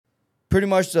pretty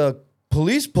much the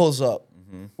police pulls up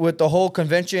with the whole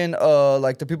convention,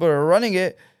 like the people that are running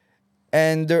it.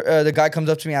 And the guy comes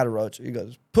up to me out of roach. He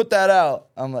goes, "Put that out."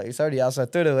 I'm like, "It's already outside." I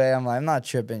threw it away. I'm like, "I'm not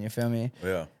tripping." You feel me?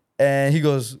 Yeah. And he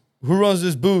goes, "Who runs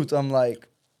this booth?" I'm like,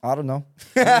 "I don't know."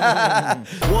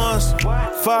 Once,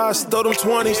 5, throw them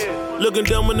 20s. Looking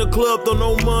dumb in the club, throw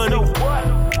no money.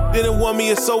 Didn't want me,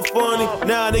 it's so funny.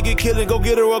 Now they get killed, go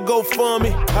get her or go fund me.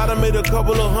 I done made a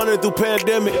couple of hundred through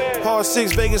pandemic. Hard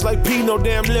 6 Vegas like P, no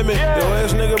damn limit. Your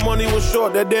ass nigga money was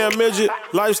short, that damn midget.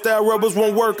 Lifestyle rubbers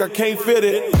won't work, I can't fit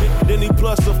it. Then he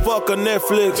plus the fuck on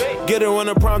Netflix. Get her on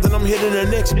the prompt and I'm hitting the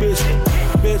next bitch.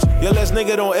 Bitch, your last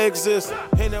nigga don't exist.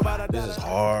 This is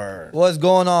hard. What's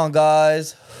going on,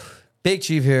 guys? Big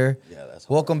Chief here. Yeah, that's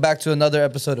hard. Welcome back to another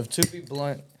episode of To Be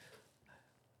Blunt.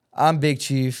 I'm Big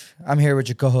Chief. I'm here with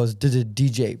your co-host,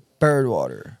 DJ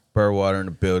Birdwater. Birdwater in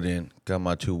the building. Got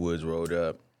my 2 woods rolled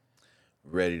up.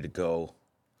 Ready to go.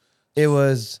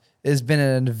 It's been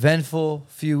an eventful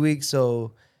few weeks,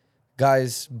 so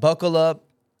guys, buckle up.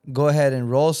 Go ahead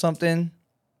and roll something.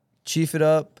 Chief it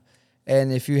up.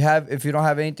 And if you don't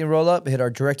have anything roll up, hit our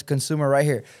direct to consumer right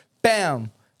here.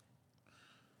 Bam!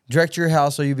 Direct to your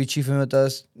house, so you'll be chiefing with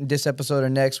us this episode or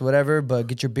next, whatever, but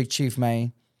get your Big Chief,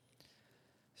 man.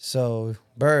 So,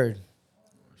 Bird,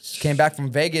 came back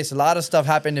from Vegas. A lot of stuff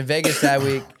happened in Vegas that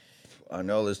week. I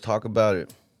know, let's talk about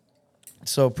it.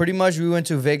 So, pretty much we went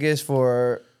to Vegas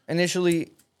for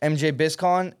initially MJ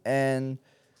BizCon and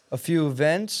a few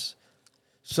events.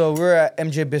 So, we're at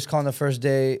MJ BizCon the first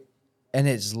day, and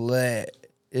it's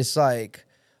lit. It's like,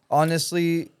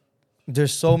 honestly,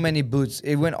 there's so many booths.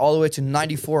 It went all the way to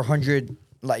 9,400,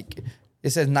 like... It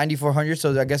says 9,400,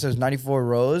 so I guess there's 94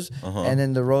 rows. And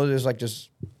then the rows, there's like just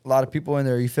a lot of people in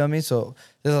there, you feel me? So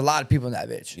there's a lot of people in that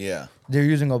bitch. Yeah. They're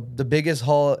using the biggest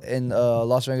hall in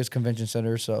Las Vegas Convention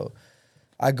Center. So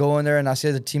I go in there and I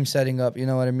see the team setting up, you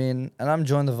know what I mean? And I'm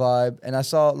enjoying the vibe. And I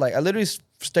saw, like, I literally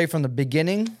stayed from the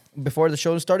beginning, before the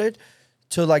show started,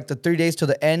 to like the 3 days to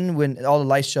the end when all the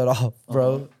lights shut off,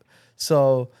 bro.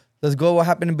 So let's go what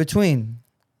happened in between.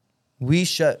 We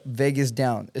shut Vegas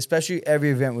down, especially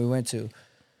every event we went to.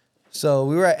 So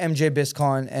we were at MJ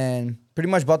BizCon, and pretty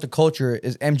much about the culture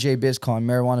is MJ BizCon,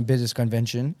 Marijuana Business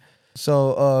Convention.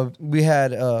 So we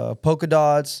had Polka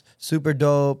Dots, Super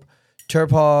Dope,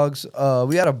 Terp Hogs.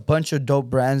 We had a bunch of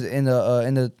dope brands in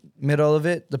the middle of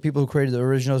it, the people who created the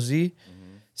original Z.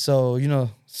 So, you know,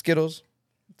 Skittles.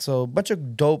 So a bunch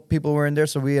of dope people were in there.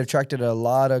 So we attracted a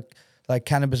lot of like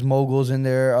cannabis moguls in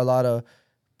there, a lot of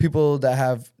people that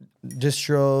have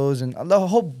distros and a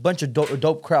whole bunch of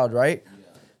dope crowd, right? Yeah.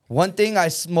 One thing, I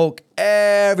smoke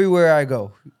everywhere I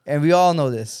go, and we all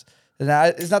know this. And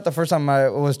it's not the first time I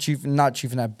was not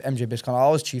chiefing at MJ BizCon. I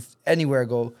always chief anywhere I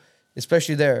go,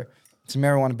 especially there. It's a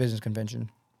marijuana business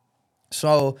convention.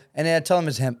 So, and then I tell them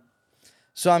it's hemp.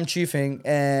 So I'm chiefing,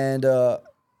 and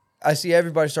I see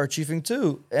everybody start chiefing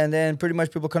too. And then pretty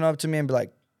much people come up to me and be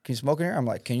like, "Can you smoke in here?" I'm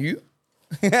like, "Can you?"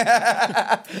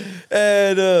 And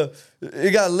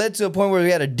it got lit to a point where we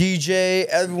had a DJ,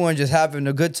 everyone just having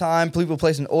a good time, people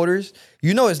placing orders.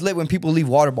 You know it's lit when people leave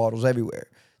water bottles everywhere.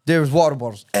 There was water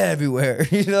bottles everywhere.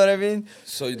 You know what I mean?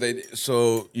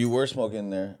 So you were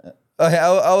smoking there. Okay,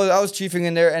 I was chiefing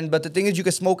in there, but the thing is, you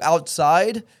can smoke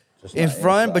outside in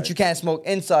front, inside. But you can't smoke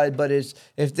inside. But it's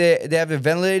if they have it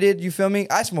ventilated, you feel me?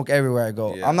 I smoke everywhere I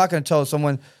go. Yeah. I'm not gonna tell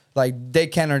someone like they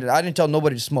can or I didn't tell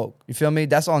nobody to smoke. You feel me?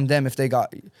 That's on them if they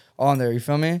got on there. You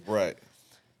feel me? Right.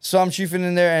 So I'm chiefing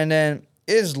in there, and then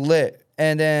it's lit.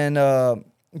 And then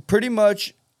pretty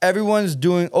much everyone's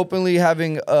openly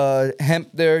having hemp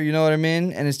there, you know what I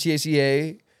mean? And it's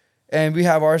THCA. And we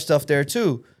have our stuff there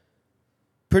too.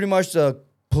 Pretty much the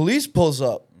police pulls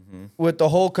up with the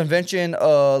whole convention,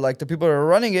 like the people that are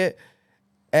running it.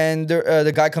 And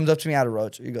the guy comes up to me out of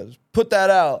roach. He goes, "Put that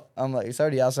out." I'm like, "It's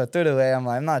already outside." I threw it away. I'm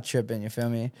like, "I'm not tripping." You feel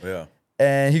me? Yeah.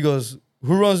 And he goes,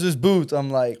 "Who runs this booth?" I'm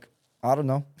like, "I don't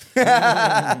know."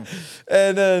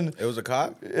 And then it was a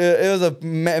cop? It was a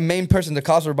main person. The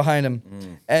cops were behind him.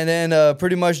 And then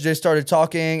pretty much they started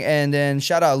talking. And then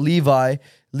shout out Levi.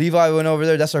 Levi went over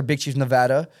there. That's our Big Chief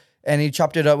Nevada. And he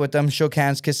chopped it up with them, shook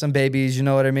hands, kissed some babies. You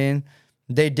know what I mean?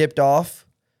 They dipped off.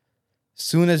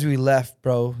 Soon as we left,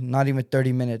 bro, not even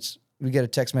 30 minutes, we get a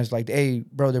text message like, "Hey,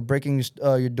 bro, they're breaking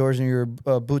your doors in your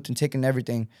booth and taking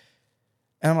everything."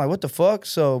 And I'm like, "What the fuck?"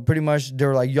 So pretty much they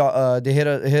were like, they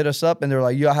hit us up and they were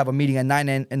like, "Y'all have a meeting at 9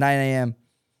 a.m.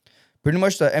 Pretty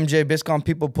much the MJ BizCon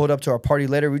people pulled up to our party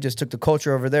later. We just took the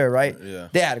culture over there, right? Yeah.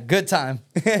 They had a good time.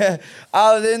 I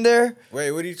was in there.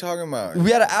 Wait, what are you talking about?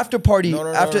 We had an after party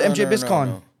after MJ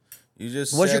BizCon. You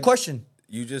just What's said, your question?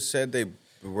 You just said they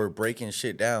were breaking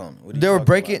shit down. What are you They were talking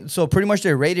breaking, about? so pretty much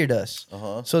they raided us.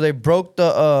 Uh-huh. So they broke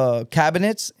the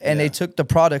cabinets and Yeah. they took the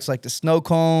products like the snow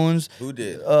cones. Who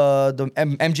did? The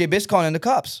MJ Biscon and the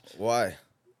cops. Why?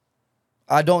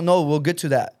 I don't know. We'll get to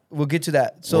that.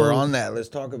 So We're on that. Let's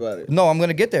talk about it. No, I'm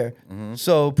gonna get there.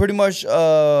 So pretty much,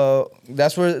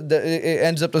 that's where it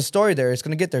ends up the story. There, it's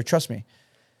gonna get there. Trust me.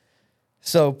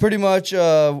 So pretty much,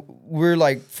 we're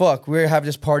like, fuck, we're having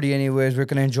this party anyways. We're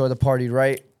gonna enjoy the party,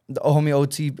 right? The homie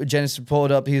OT Genesis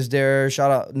pulled up. He's there.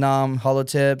 Shout out Nam,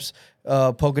 Holotips,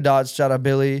 Polka Dots. Shout out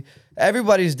Billy.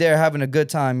 Everybody's there having a good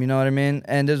time. You know what I mean?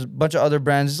 And there's a bunch of other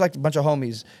brands. It's like a bunch of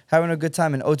homies having a good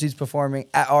time, and OT's performing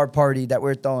at our party that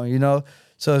we're throwing. You know,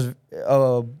 so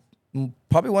it's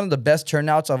probably one of the best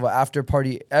turnouts of an after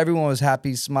party. Everyone was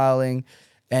happy, smiling,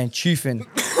 and chiefing.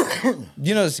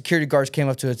 You know, the security guards came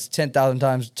up to us 10,000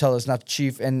 times to tell us not to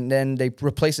chief, and then they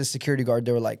replaced the security guard.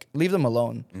 They were like, leave them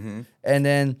alone. And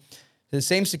then the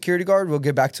same security guard, we'll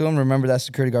get back to him. Remember that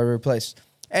security guard we replaced.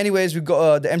 Anyways, we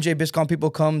go. The MJ Biscon people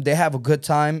come. They have a good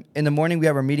time. In the morning, we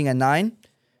have our meeting at 9.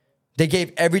 They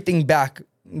gave everything back.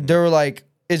 They were like,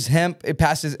 it's hemp. It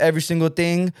passes every single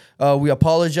thing. We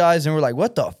apologize. And we're like,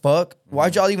 what the fuck?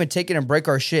 Why'd y'all even take it and break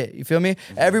our shit? You feel me?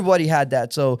 Everybody had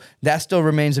that. So that still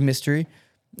remains a mystery.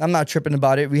 I'm not tripping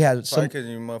about it. We had some. Because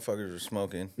you motherfuckers were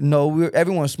smoking. No,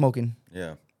 everyone was smoking.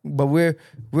 Yeah. But we're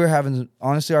having,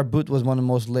 honestly, our booth was one of the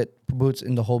most lit booths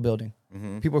in the whole building.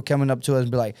 People were coming up to us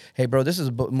and be like, hey, bro, this is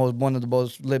one of the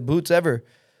most lit booths ever.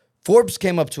 Forbes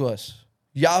came up to us.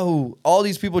 Yahoo, all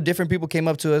these people, different people came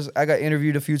up to us. I got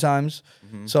interviewed a few times.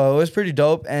 So it was pretty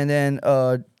dope. And then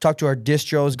talked to our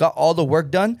distros, got all the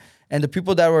work done. And the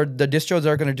people that were the distros that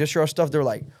are going to distro our stuff, they're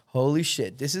like, holy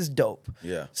shit, this is dope.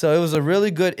 Yeah. So it was a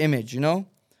really good image, you know?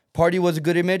 Party was a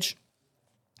good image.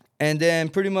 And then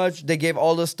pretty much they gave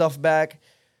all the stuff back.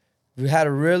 We had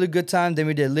a really good time. Then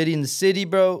we did Liddy in the City,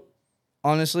 bro.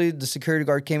 Honestly, the security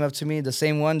guard came up to me, the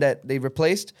same one that they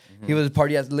replaced. He was a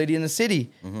party at Liddy in the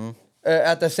City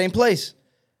at the same place.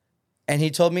 And he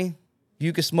told me,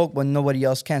 you can smoke when nobody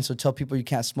else can, so tell people you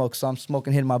can't smoke. So I'm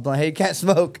smoking, hitting my blunt. Hey, you can't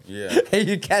smoke. Yeah. Hey,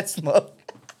 you can't smoke.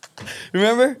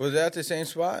 Remember? Was that the same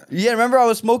spot? Yeah, remember I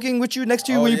was smoking with you next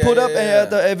to you when you pulled up at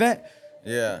the event?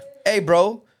 Yeah. Hey,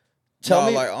 bro, tell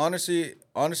me. Like, honestly,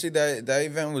 that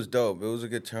event was dope. It was a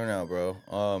good turnout, bro.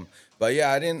 But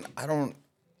yeah,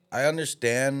 I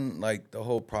understand like the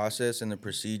whole process and the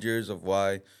procedures of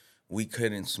why we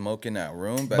couldn't smoke in that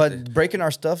room. But breaking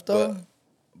our stuff though.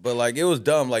 But like it was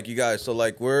dumb, like you guys. So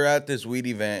like we're at this weed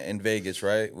event in Vegas,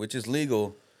 right? Which is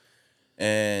legal,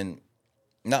 and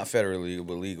not federally legal,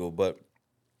 but legal. But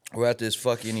we're at this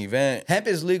fucking event. Hemp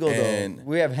is legal though.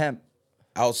 We have hemp.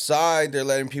 Outside they're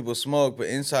letting people smoke, but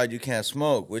inside you can't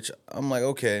smoke. Which I'm like,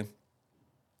 okay.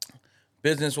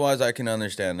 Business wise, I can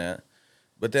understand that.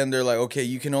 But then they're like, okay,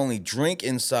 you can only drink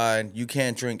inside. You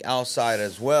can't drink outside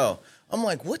as well. I'm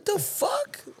like, what the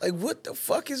fuck? Like, what the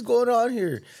fuck is going on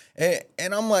here?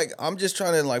 And I'm like, I'm just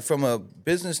trying to, like, from a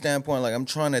business standpoint, like, I'm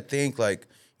trying to think, like,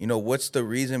 you know, what's the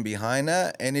reason behind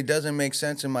that? And it doesn't make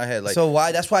sense in my head. Like, so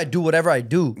why? That's why I do whatever I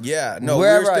do. Yeah, no,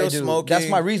 wherever we're still I do. smoking. That's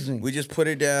my reasoning. We just put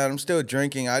it down. I'm still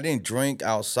drinking. I didn't drink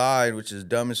outside, which is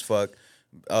dumb as fuck.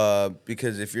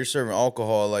 Because if you're serving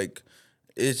alcohol, like,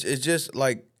 it's just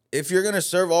like, if you're gonna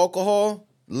serve alcohol,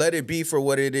 let it be for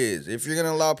what it is. If you're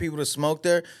gonna allow people to smoke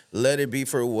there, let it be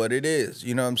for what it is.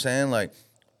 You know what I'm saying? Like,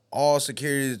 all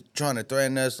security is trying to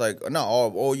threaten us. Like, not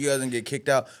all. Oh, you guys gonna get kicked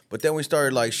out. But then we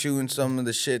started like shooting some of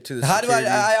the shit to the security.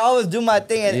 I always do my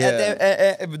thing,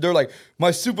 and they're like,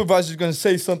 my supervisor's gonna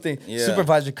say something. Yeah.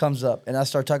 Supervisor comes up, and I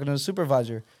start talking to the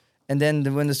supervisor, and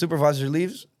then when the supervisor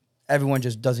leaves, everyone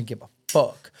just doesn't give a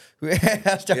fuck.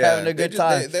 I start having a good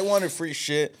time. They wanted free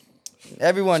shit.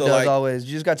 Everyone So, does like, always.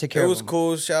 You just got to take care It of was them.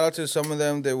 cool. Shout out to some of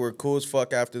them. They were cool as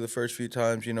fuck after the first few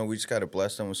times. You know, we just got to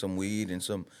bless them with some weed and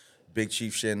some Big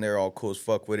Chief shit, and they're all cool as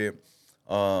fuck with it.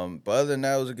 But other than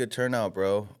that, it was a good turnout,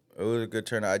 bro. It was a good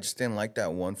turnout. I just didn't like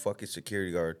that one fucking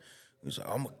security guard. He was like,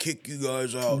 I'm going to kick you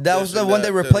guys out. That was the one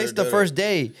they replaced the first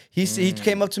day. He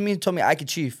came up to me and told me I could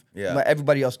chief, but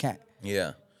everybody else can't.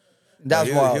 Yeah. That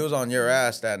was wild. He was on your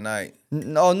ass that night.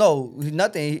 No,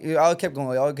 nothing. I kept going,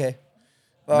 like, okay.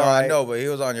 No, I know, but he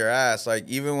was on your ass. Like,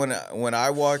 even when I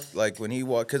walked, like, when he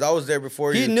walked, because I was there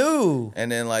before you. He knew. And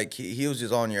then, like, he was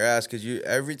just on your ass, because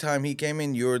every time he came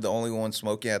in, you were the only one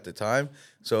smoking at the time.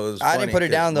 So it was funny. I didn't put it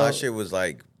down, though. My shit was,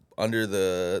 like, under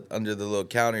the little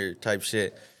counter type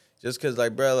shit. Just because,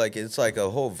 like, bro, like, it's like a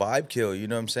whole vibe kill, you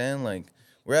know what I'm saying? Like,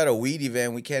 we're at a weed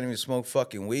event, we can't even smoke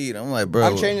fucking weed. I'm like, bro.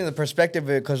 I'm changing the perspective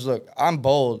of it, because, look, I'm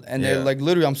bold. And they're like,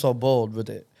 literally, I'm so bold with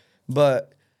it.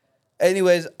 But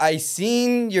Anyways, I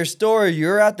seen your story.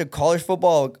 You're at the college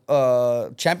football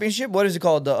championship. What is it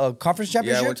called? The conference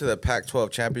championship? Yeah, I went to the Pac-12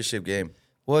 championship game.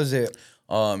 What was it?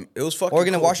 It was fucking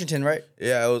Oregon cool. and Washington, right?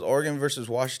 Yeah, it was Oregon versus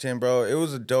Washington, bro. It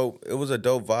was a dope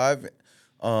vibe.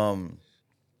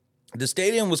 The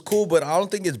stadium was cool, but I don't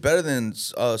think it's better than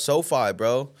SoFi,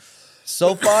 bro.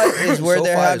 SoFi is where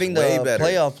they're SoFi is having the way better.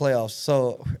 playoffs.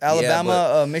 So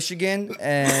Alabama, Michigan,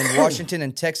 and Washington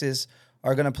and Texas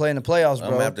are gonna play in the playoffs, bro.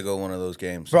 I'm gonna have to go one of those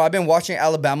games. Bro, I've been watching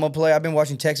Alabama play. I've been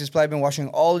watching Texas play. I've been watching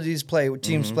all of these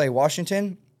teams play.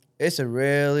 Washington, it's a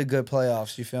really good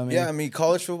playoffs. You feel me? Yeah, I mean,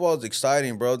 college football is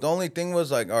exciting, bro. The only thing was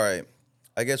like, all right,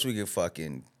 I guess we could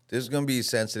fucking. This is gonna be a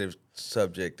sensitive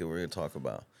subject that we're gonna talk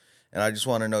about, and I just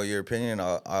want to know your opinion.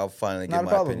 I'll finally Not give a my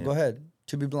problem. opinion. Go ahead.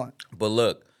 To be blunt. But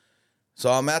look,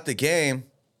 so I'm at the game,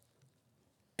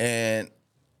 and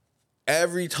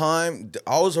every time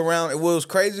I was around, what was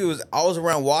crazy was I was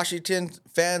around Washington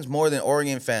fans more than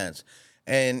Oregon fans.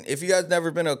 And if you guys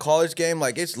never been to a college game,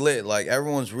 like it's lit. Like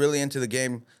everyone's really into the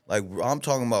game. Like I'm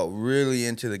talking about really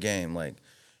into the game. Like,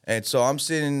 and so I'm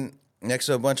sitting next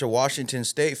to a bunch of Washington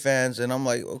State fans, and I'm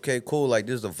like, okay, cool. Like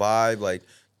this is the vibe. Like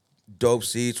dope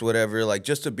seats, whatever. Like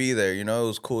just to be there, you know, it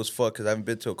was cool as fuck because I haven't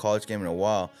been to a college game in a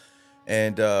while.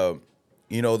 And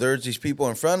you know, there's these people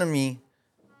in front of me.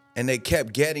 And they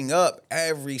kept getting up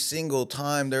every single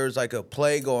time there was like a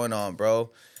play going on, bro.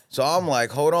 So I'm like,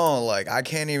 hold on, like I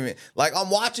can't even, like I'm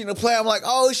watching the play. I'm like,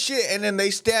 oh shit. And then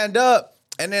they stand up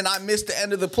and then I missed the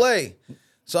end of the play.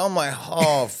 So I'm like,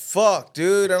 oh fuck,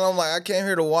 dude. And I'm like, I came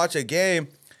here to watch a game.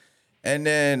 And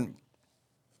then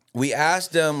we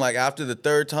asked them like after the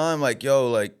third time, like, yo,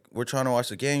 like we're trying to watch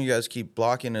the game. You guys keep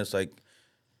blocking us. Like,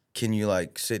 can you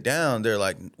like sit down? They're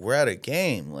like, we're at a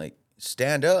game. Like,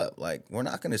 stand up. Like, we're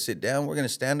not going to sit down. We're going to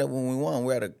stand up when we want.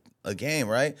 We're at a game,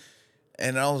 right?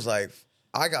 And I was like,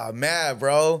 I got mad,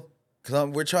 bro. Because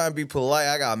we're trying to be polite.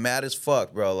 I got mad as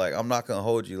fuck, bro. Like, I'm not going to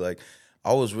hold you. Like,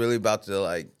 I was really about to,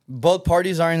 like... Both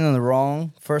parties aren't in the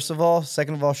wrong, first of all.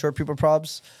 Second of all, short people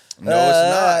props. No,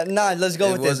 it's not. Nah, let's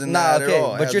go with this. Wasn't Nah, that at okay.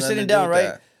 all. It But has you're nothing sitting to do down, with right?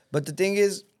 that. But the thing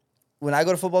is, when I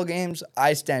go to football games,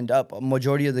 I stand up a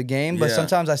majority of the game. But Yeah.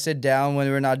 sometimes I sit down when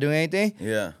we're not doing anything.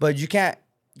 Yeah. But you can't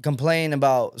complain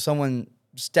about someone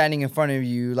standing in front of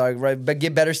you, like, right? But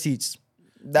get better seats.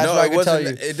 That's No, what I it can tell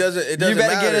wasn't. you. It doesn't You better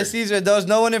matter. get a seat where there's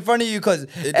no one in front of you because It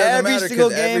doesn't every matter single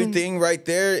because game. everything right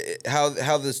there, how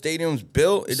the stadium's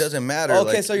built, it doesn't matter.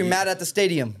 Okay, Like, so you're mad at the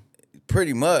stadium.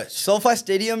 Pretty much. SoFi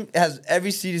Stadium has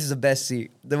every seat is the best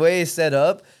seat. The way it's set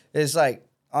up, it's like,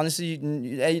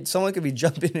 honestly, someone could be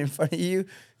jumping in front of you,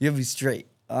 you'll be straight.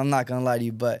 I'm not gonna lie to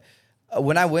you, but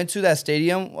when I went to that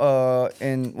stadium,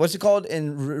 in what's it called,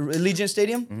 in Allegiant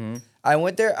Stadium, I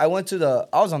went there. I was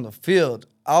on the field.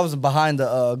 I was behind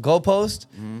the goalpost,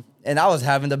 and I was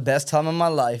having the best time of my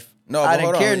life. No, I but didn't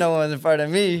hold care on. no one in front of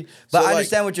me, but So, I like-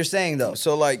 understand what you're saying though.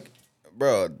 So like,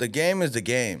 bro, the game is the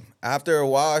game. After a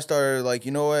while, I started like,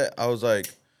 you know what? I was like,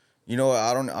 you know what?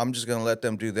 I'm just gonna let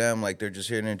them do them. Like they're just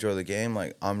here to enjoy the game.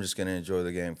 Like I'm just gonna enjoy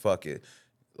the game. Fuck it.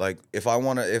 Like if I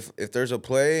wanna, if there's a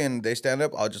play and they stand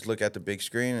up, I'll just look at the big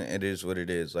screen. And it is what it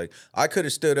is. Like I could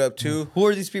have stood up too. Who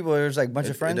are these people? There's like a bunch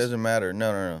of It friends. doesn't matter.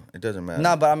 No. It doesn't matter.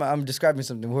 No, but I'm describing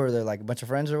something. Who are they? Like a bunch of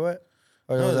friends or what?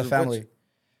 Or No, was it a there's a bunch- family?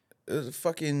 It was a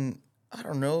fucking. I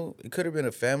don't know. It could have been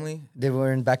a family. They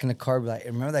were back in the car, like,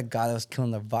 remember that guy that was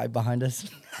killing the vibe behind us?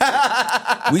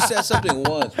 We said something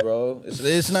once, bro.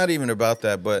 It's not even about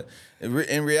that, but in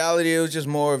reality, it was just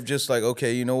more of just like,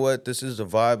 okay, you know what? This is the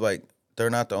vibe. Like, they're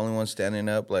not the only ones standing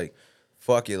up. Like,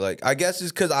 fuck it. Like, I guess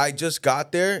it's because I just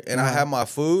got there and I had my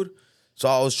food, so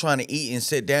I was trying to eat and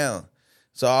sit down.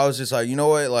 So I was just like, you know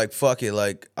what? Like, fuck it.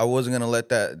 Like, I wasn't gonna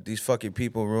let these fucking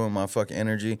people ruin my fucking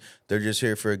energy. They're just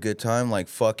here for a good time. Like,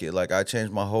 fuck it. Like, I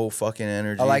changed my whole fucking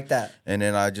energy. I like that. And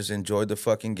then I just enjoyed the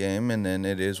fucking game, and then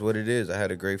it is what it is. I had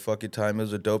a great fucking time. It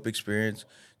was a dope experience.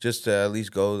 Just to at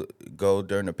least go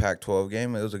during the Pac-12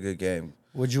 game, it was a good game.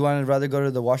 Would you want to rather go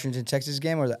to the Washington, Texas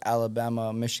game or the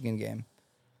Alabama, Michigan game?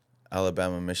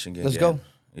 Alabama, Michigan. Let's game. go.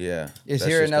 Yeah, It's that's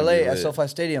here just in gonna LA be at lit. SoFi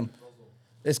Stadium.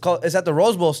 It's at the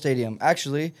Rose Bowl Stadium,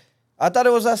 actually. I thought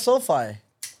it was at SoFi.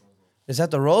 It's at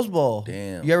the Rose Bowl.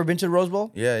 Damn. You ever been to the Rose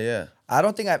Bowl? Yeah. I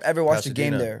don't think I've ever watched a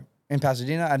game Pasadena. there. In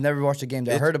Pasadena? I've never watched a game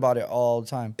there. I It's- heard about it all the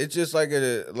time. It's just like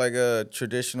a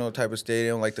traditional type of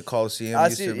stadium, like the Coliseum I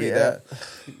used see, to be. yeah. That,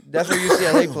 That's where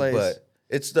UCLA plays. but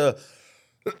it's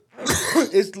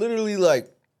it's literally like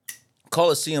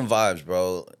Coliseum vibes,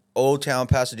 bro. Old Town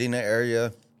Pasadena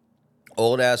area,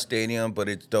 old ass stadium, but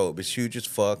it's dope. It's huge as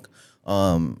fuck.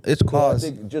 It's cool. Pause. I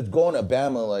think just going to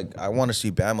Bama, like I want to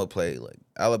see Bama play. Like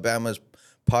Alabama's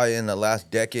probably in the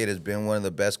last decade has been one of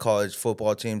the best college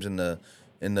football teams in the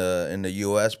in the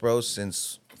U.S., bro,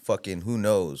 since fucking who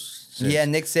knows. Yeah,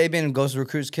 Nick Saban goes to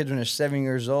recruit kids when they're 7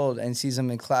 years old and sees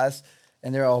them in class,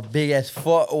 and they're all big as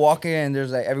fuck walking, and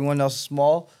there's like everyone else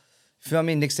small. Feel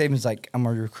me? Nick Saban's like, I'm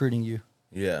already recruiting you.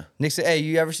 Yeah. Hey,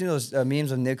 you ever seen those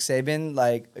memes of Nick Saban?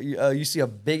 Like, you see a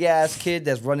big ass kid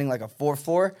that's running like a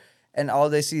 4.4, and all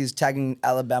they see is tagging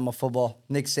Alabama football.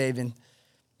 Nick Saban.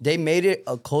 They made it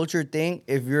a culture thing.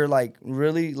 If you're like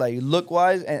really like look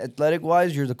wise and athletic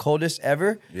wise, you're the coldest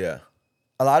ever. Yeah.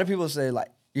 A lot of people say like,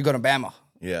 you're going to Bama.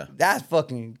 Yeah. That's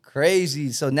fucking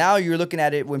crazy. So now you're looking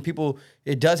at it when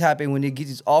it does happen when they get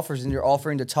these offers and they're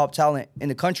offering the top talent in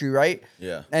the country, right?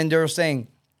 Yeah. And they're saying,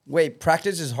 wait,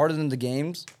 practice is harder than the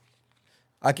games.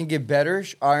 I can get better.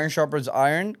 Iron sharpens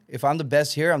iron. If I'm the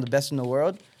best here, I'm the best in the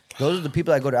world. Those are the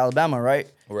people that go to Alabama,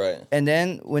 right? Right. And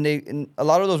then a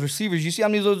lot of those receivers, you see how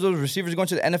many of those receivers going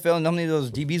to the NFL and how many of those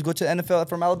DBs go to the NFL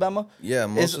from Alabama? Yeah,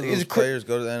 most of those players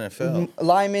go to the NFL.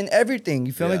 Linemen, everything.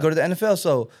 You feel me? Go to the NFL.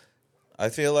 So I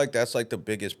feel like that's like the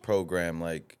biggest program,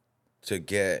 like to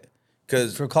get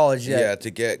for college, yeah, to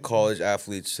get college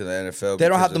athletes to the NFL. They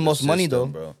don't have the most money though,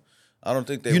 bro. I don't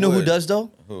think they. You know who does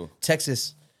though? Who?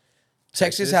 Texas.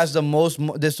 Texas has the most.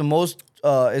 There's the most.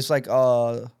 It's like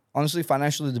honestly,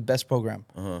 financially the best program.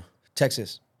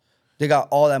 Texas. They got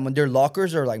all that money. Their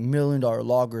lockers are like $1 million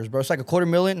lockers, bro. It's like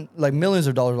 $250,000, like millions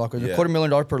of dollars lockers. Yeah.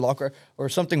 $250,000 per locker or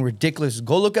something ridiculous.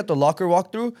 Go look at the locker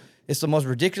walkthrough. It's the most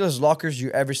ridiculous lockers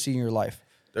you ever see in your life.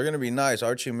 They're gonna be nice.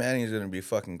 Archie Manning's gonna be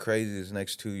fucking crazy this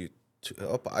next 2 years.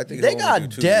 I think they got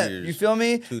depth. You feel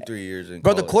me? 2-3 years in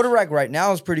bro. college. The quarterback right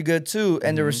now is pretty good too,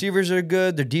 and the receivers are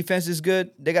good. Their defense is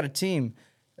good. They got a team,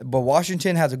 but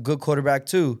Washington has a good quarterback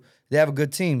too. They have a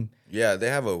good team. Yeah, they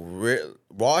have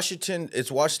Washington.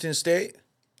 It's Washington State.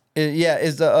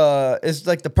 It's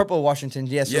like the purple Washington.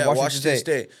 Yes, yeah, Washington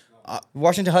State.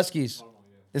 Washington Huskies.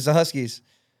 It's the Huskies.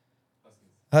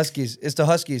 Huskies. It's the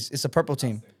Huskies. It's the purple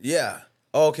team. Yeah.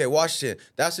 Oh, okay, Washington.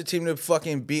 That's the team that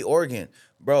fucking beat Oregon.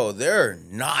 Bro, they're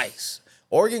nice.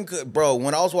 Oregon could, bro,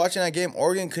 when I was watching that game,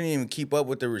 Oregon couldn't even keep up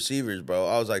with the receivers, bro.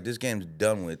 I was like, this game's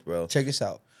done with, bro. Check this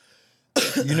out.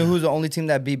 You know who's the only team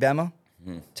that beat Bama?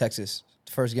 Texas.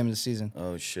 First game of the season.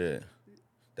 Oh, shit.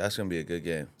 That's going to be a good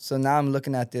game. So now I'm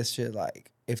looking at this shit like,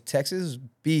 if Texas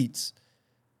beats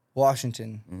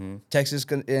Washington, Texas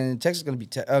going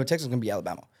to be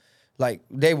Alabama. Like,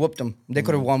 they whooped them. They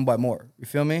could have won by more. You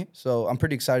feel me? So I'm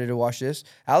pretty excited to watch this.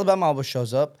 Alabama always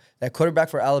shows up. That quarterback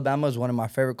for Alabama is one of my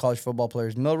favorite college football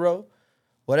players. Milroe,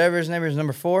 whatever his name is,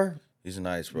 number 4. He's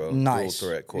nice, bro. Nice. Dual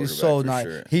threat quarterback. He's so for nice.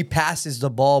 Sure. He passes the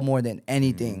ball more than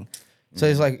anything. So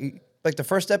he's like the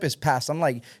first step is pass. I'm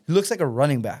like, he looks like a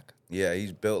running back. Yeah,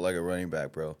 he's built like a running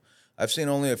back, bro. I've seen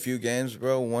only a few games,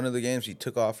 bro. One of the games he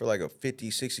took off for like a 50,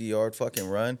 60-yard fucking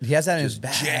run. He has that in his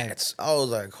bag. Jets. I was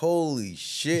like, holy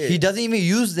shit. He doesn't even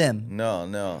use them.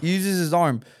 No. He uses his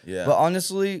arm. Yeah. But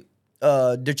honestly,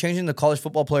 they're changing the college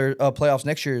football playoffs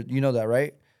next year. You know that,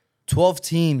 right? 12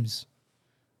 teams.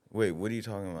 Wait, what are you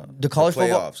talking about? The college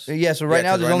playoffs. Football. Yeah, so right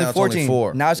now there's only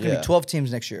 14. Now it's going to be 12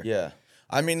 teams next year. Yeah.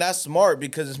 I mean, that's smart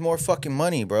because it's more fucking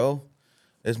money, bro.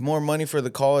 It's more money for the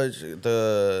college,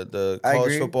 the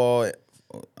college football.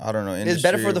 I don't know. It's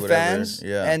better for the fans.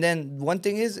 Yeah. And then one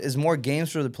thing is more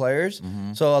games for the players.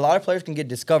 So a lot of players can get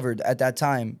discovered at that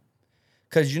time.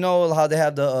 Because you know how they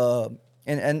have the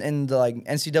in the like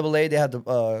NCAA, they have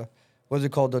the what's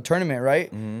it called? The tournament,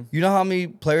 right? You know how many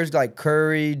players like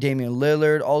Curry, Damian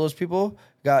Lillard, all those people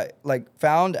got like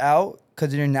found out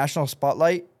because they're in national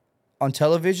spotlight on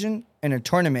television in a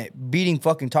tournament beating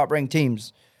fucking top ranked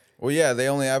teams. Well, yeah, they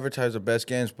only advertise the best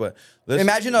games, but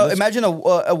imagine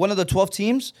one of the 12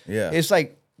 teams. Yeah, it's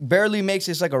like barely makes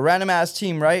it's like a random ass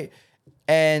team, right?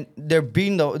 And they're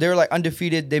they're like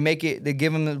undefeated. They make it. They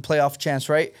give them the playoff chance,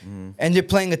 right? And they're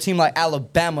playing a team like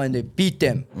Alabama and they beat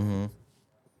them.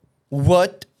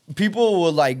 What people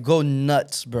will like go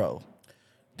nuts, bro.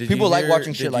 People like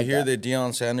watching shit like that. Did you hear that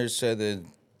Deion Sanders said that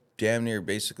damn near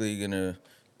basically gonna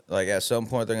like at some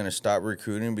point they're gonna stop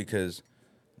recruiting because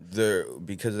of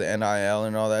the NIL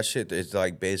and all that shit. It's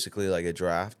like basically like a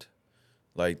draft.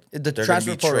 Like they're gonna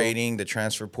be trading the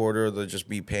transfer portal. They'll just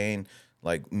be paying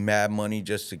like mad money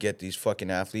just to get these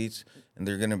fucking athletes, and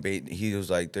they're gonna be. He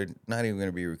was like, they're not even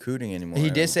gonna be recruiting anymore.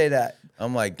 He did say that.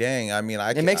 I'm like, dang. I mean,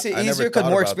 it makes it easier because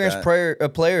more experienced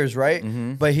players, right?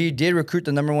 But he did recruit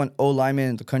the number 1 O lineman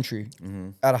in the country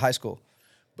out of high school.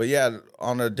 But yeah,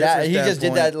 on a different he just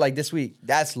did that like this week.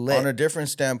 That's lit. On a different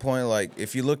standpoint, like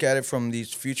if you look at it from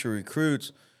these future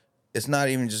recruits, it's not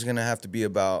even just gonna have to be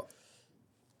about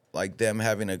like them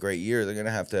having a great year. They're gonna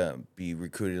have to be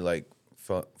recruited like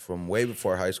from way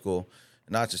before high school,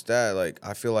 not just that, like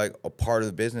I feel like a part of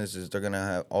the business is they're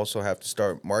gonna also have to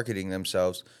start marketing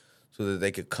themselves so that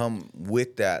they could come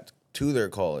with that to their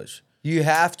college. You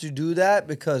have to do that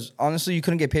because honestly, you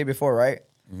couldn't get paid before, right?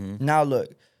 Mm-hmm. Now look,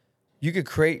 you could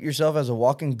create yourself as a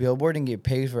walking billboard and get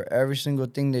paid for every single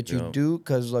thing that you do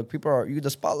because like the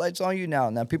spotlight's on you now.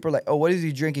 Now people are like, oh, what is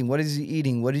he drinking? What is he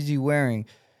eating? What is he wearing?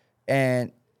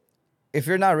 And if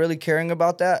you're not really caring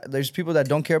about that, there's people that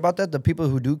don't care about that. The people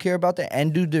who do care about that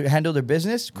and handle their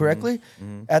business correctly,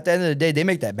 at the end of the day, they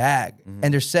make that bag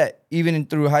and they're set. Even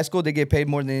through high school, they get paid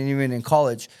more than even in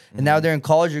college. And now they're in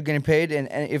college, you're getting paid.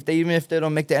 And even if they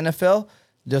don't make the NFL,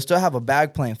 they'll still have a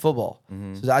bag playing football.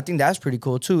 So I think that's pretty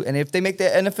cool too. And if they make the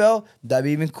NFL, that'd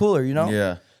be even cooler, you know?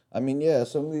 Yeah. I mean, yeah,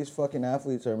 some of these fucking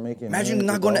athletes are making. Imagine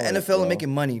not going to NFL and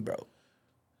making money, bro.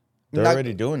 They're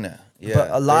already doing that. Yeah,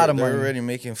 a lot of money. They're already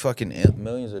making fucking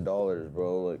millions of dollars,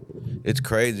 bro. Like, it's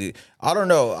crazy. I don't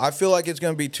know. I feel like it's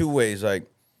gonna be two ways. Like,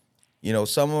 you know,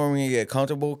 some of them are gonna get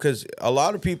comfortable because a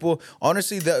lot of people,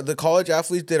 honestly, the college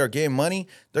athletes that are getting money,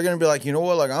 they're gonna be like, you know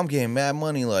what? Like, I'm getting mad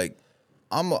money. Like,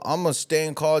 I'm gonna stay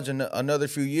in college another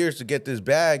few years to get this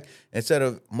bag instead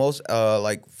of most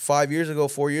like 4 years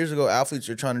ago, athletes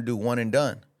are trying to do one and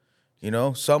done. You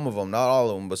know, some of them, not all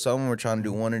of them, but some of them are trying to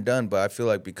do one and done. But I feel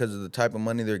like because of the type of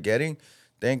money they're getting,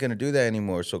 they ain't going to do that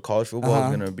anymore. So college football is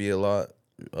going to be a lot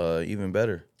even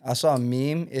better. I saw a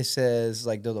meme. It says,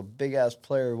 like, there's a big-ass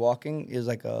player walking. It was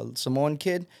like a Samoan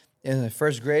kid. In the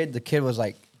first grade, the kid was,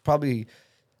 like, probably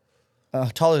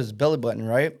taller as his belly button,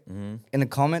 right? In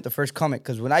the first comment.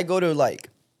 Because when I go to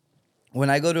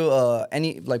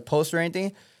any, like, post or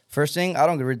anything, first thing, I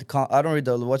don't read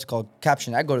the what's called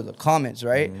caption. I go to the comments,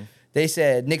 right? They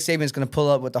said Nick Saban's gonna pull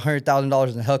up with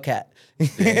 $100,000 in a Hellcat.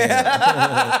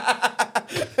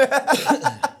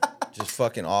 Just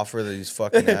fucking offer these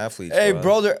fucking athletes. Hey,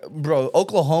 bro,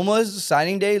 Oklahoma's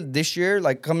signing day this year,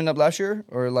 like coming up last year,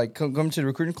 or like coming to the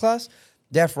recruiting class,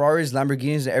 they have Ferraris,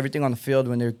 Lamborghinis, and everything on the field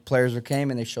when their players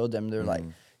came and they showed them. They're like,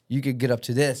 you could get up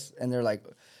to this, and they're like,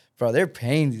 bro, they're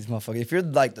paying these motherfuckers. If you're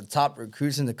like the top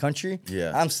recruits in the country,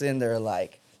 I'm sitting there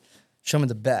like, show me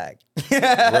the bag.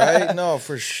 Right? No,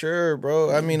 for sure,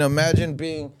 bro. I mean, imagine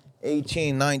being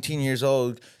 18, 19 years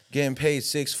old, getting paid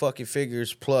 6 fucking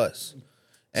figures plus.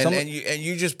 And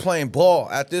you just playing ball.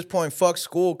 At this point, fuck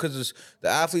school because the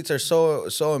athletes are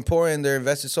so important. They're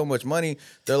investing so much money.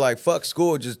 They're like, fuck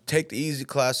school. Just take the easy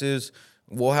classes.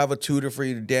 We'll have a tutor for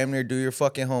you to damn near do your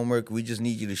fucking homework. We just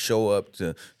need you to show up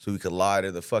so we could lie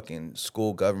to the fucking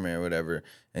school government or whatever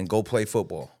and go play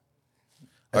football.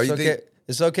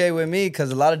 It's okay with me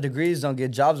because a lot of degrees don't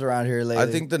get jobs around here lately. I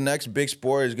think the next big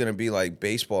sport is gonna be like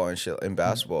baseball and shit and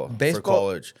basketball for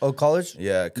college. Oh, college?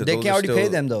 Yeah, because they can already pay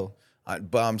them though.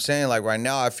 But I'm saying like right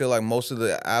now, I feel like most of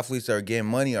the athletes that are getting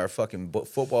money are fucking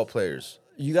football players.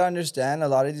 You gotta understand a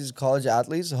lot of these college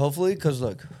athletes, hopefully, because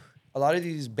look, a lot of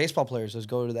these baseball players, let's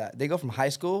go to that. They go from high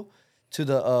school to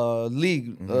the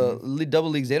league, double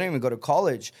leagues. They don't even go to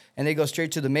college, and they go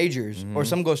straight to the majors, or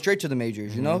some go straight to the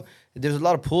majors. You know, there's a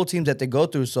lot of pool teams that they go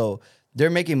through, so they're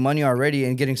making money already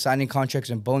and getting signing contracts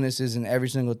and bonuses and every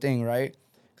single thing, right?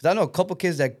 Because I know a couple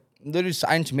kids that literally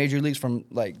signed to major leagues from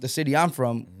like the city I'm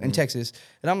from in Texas,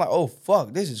 and I'm like, oh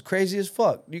fuck, this is crazy as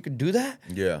fuck. You could do that?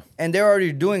 Yeah. And they're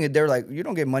already doing it. They're like, you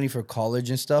don't get money for college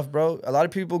and stuff, bro. A lot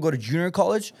of people go to junior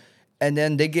college. And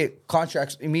then they get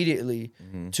contracts immediately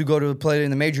to go to play in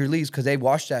the major leagues because they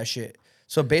watch that shit.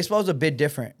 So baseball is a bit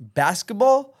different.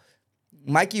 Basketball,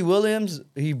 Mikey Williams,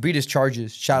 he beat his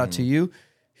charges. Shout out to you.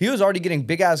 He was already getting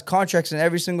big ass contracts and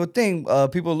every single thing.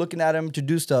 People looking at him to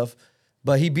do stuff,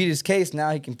 but he beat his case. Now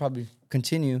he can probably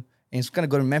continue, and he's gonna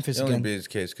go to Memphis He again. only beat his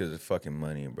case because of fucking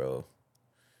money, bro.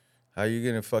 How you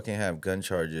gonna fucking have gun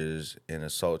charges and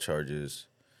assault charges?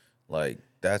 Like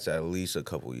that's at least a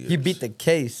couple years. He beat the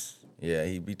case. Yeah,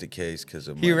 he beat the case because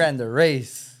of money. He ran the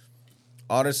race.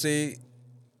 Honestly,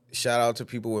 shout out to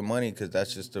people with money because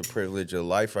that's just the privilege of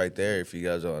life right there. If you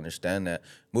guys don't understand that,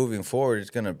 moving forward,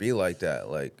 it's gonna be like that.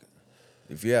 Like,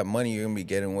 if you have money, you're gonna be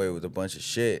getting away with a bunch of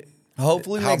shit.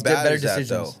 Hopefully, makes better decisions.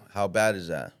 Though? How bad is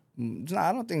that? No,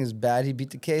 I don't think it's bad. He beat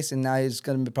the case, and now he's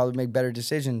gonna probably make better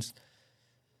decisions.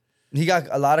 He got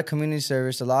a lot of community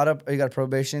service, he got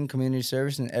probation, community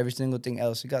service, and every single thing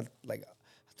else. He got like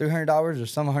 $300 or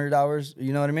some $100.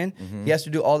 You know what I mean? He has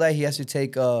to do all that. He has to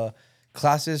take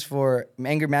classes for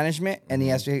anger management, and he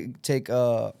has to take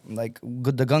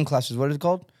the gun classes. What is it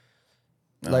called?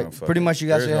 Pretty much you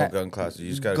guys. There's no gun classes. You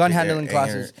just got gun handling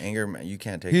classes. Anger. You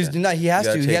can't take. He has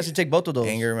to. He has to take both of those.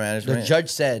 Anger management. The judge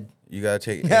said you gotta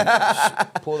take.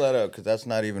 Pull that up because that's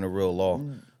not even a real law.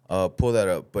 Pull that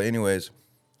up. But anyways,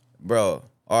 bro.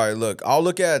 All right, look. I'll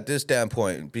look at this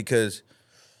standpoint because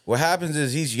What happens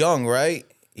is he's young, right?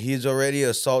 He's already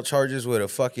assault charges with a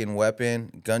fucking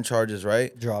weapon, gun charges,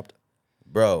 right? Dropped.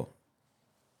 Bro,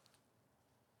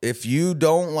 if you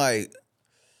don't like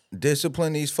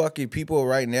discipline these fucking people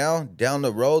right now, down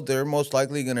the road, they're most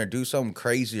likely gonna do something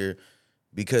crazier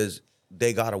because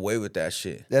they got away with that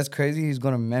shit. That's crazy. He's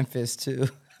going to Memphis too.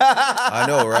 I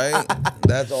know, right?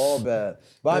 That's all bad.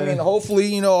 But I mean, hopefully,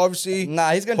 you know, obviously,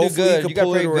 Nah, he's gonna do hopefully good. He You can got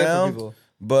pull pretty it good for around. people.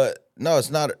 But no, it's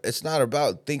not. It's not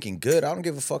about thinking good. I don't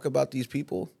give a fuck about these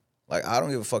people. Like, I don't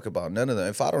give a fuck about none of them.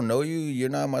 If I don't know you, you're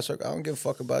not in my circle. I don't give a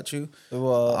fuck about you.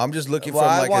 Well, I'm just looking well,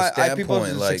 from I like want a people to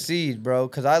standpoint. Like, succeed, bro.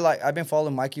 Because I've been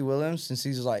following Mikey Williams since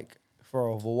he's like for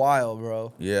a while,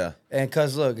 bro. yeah, And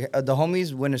because look, the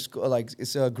homies went to school, like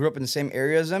grew up in the same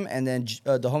area as him, and then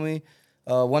the homie,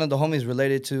 one of the homies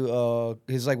related to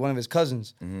he's like one of his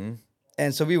cousins. mm-hmm.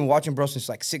 And so we've been watching bro since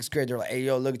like 6th grade. They're like, hey,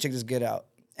 yo, look, check this get out.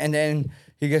 And then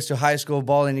he gets to high school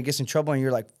ball and he gets in trouble, and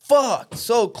you're like, fuck,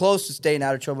 so close to staying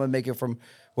out of trouble and making it from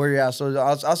where you're at. So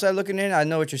outside looking in, I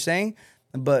know what you're saying,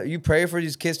 but you pray for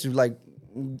these kids to like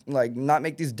not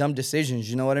make these dumb decisions.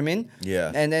 You know what I mean?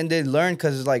 Yeah. And then they learn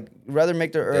because it's like rather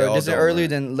make their They all decision don't early learn.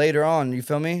 than later on. You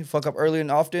feel me? Fuck up early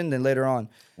and often than later on.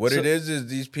 what So- it is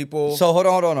these people. So hold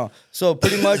on. So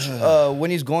pretty much when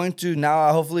he's going to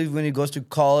now, hopefully when he goes to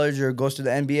college or goes to the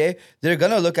NBA, they're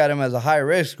gonna look at him as a high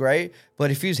risk, right?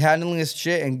 But if he's handling his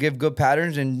shit and give good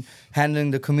patterns and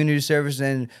handling the community service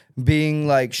and being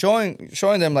like showing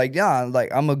them like, yeah,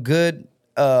 like I'm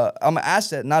an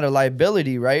asset, not a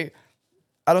liability, right?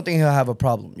 I don't think he'll have a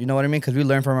problem. You know what I mean? Because we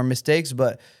learn from our mistakes.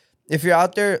 But if you're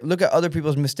out there, look at other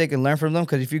people's mistakes and learn from them.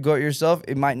 Because if you go it yourself,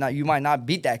 you might not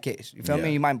beat that case. You feel Yeah.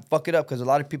 me? You might fuck it up because a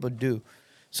lot of people do.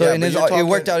 So Yeah, and but you're it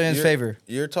worked talking- out in his you're- favor.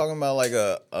 You're talking about like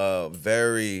a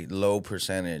very low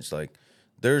percentage. Like,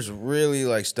 there's really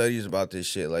like studies about this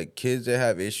shit. Like, kids that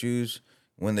have issues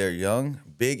when they're young,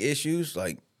 big issues,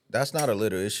 like that's not a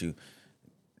little issue.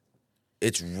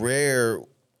 It's rare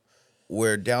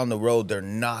where down the road they're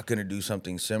not gonna do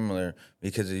something similar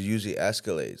because it usually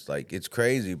escalates. Like, it's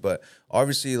crazy. But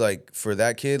obviously, like for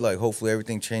that kid, like hopefully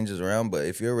everything changes around. But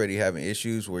if you're already having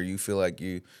issues where you feel like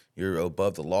you're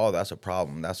above the law, that's a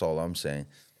problem. That's all I'm saying.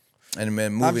 And then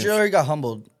I'm moving, sure he got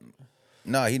humbled.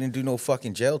 nah, he didn't do no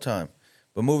fucking jail time.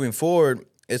 But moving forward,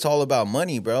 it's all about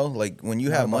money, bro. Like when you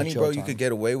Not have about money, jail bro, you time. could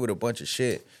get away with a bunch of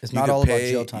shit. It's You not could all about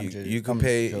jail time, JD. You could I'm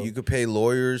pay. joking. You could pay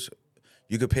lawyers.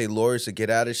 You could pay lawyers to get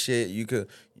out of shit.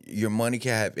 Your money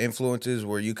can have influences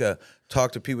where you could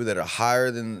talk to people that are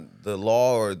higher than the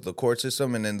law or the court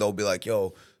system, and then they'll be like,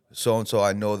 "Yo, so and so,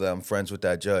 I know that I'm friends with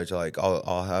that judge. Like,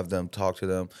 I'll have them talk to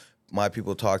them. My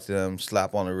people talk to them.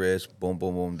 Slap on the wrist. Boom,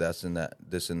 boom, boom. That's and that.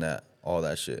 This and that. All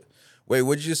that shit." Wait,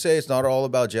 what did you say? It's not all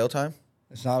about jail time?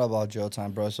 It's not about jail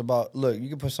time, bro. It's about look. You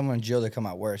can put someone in jail that come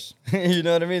out worse. You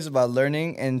know what I mean? It's about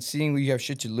learning and seeing where you have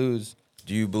shit to lose.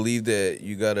 Do you believe that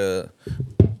you gotta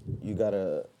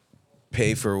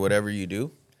pay for whatever you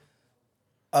do?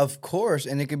 Of course,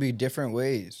 and it could be different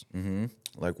ways. Mm-hmm.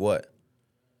 Like what?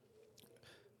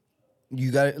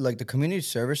 You got like the community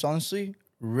service. Honestly,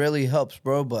 really helps,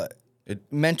 bro. But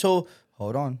mental.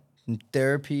 Hold on,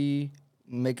 therapy.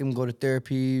 Make them go to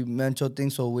therapy, mental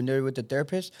things. So when they're with the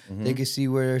therapist, they can see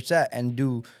where it's at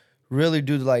and really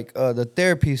do like the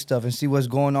therapy stuff and see what's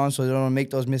going on, so they don't make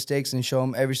those mistakes and show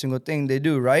them every single thing they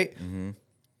do. Right. Mm-hmm.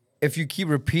 If you keep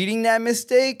repeating that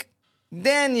mistake,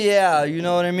 then yeah, you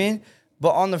know what I mean?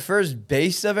 But on the first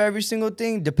base of every single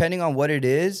thing, depending on what it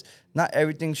is, not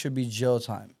everything should be jail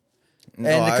time. No,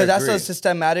 And I because that's agree. a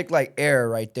systematic like error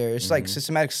right there. It's like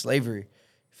systematic slavery.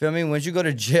 Feel me? Once you go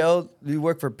to jail, you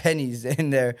work for pennies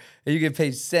in there and you get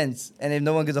paid cents. And if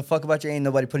no one gives a fuck about you, ain't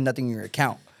nobody putting nothing in your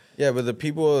account. Yeah, but the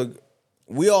people,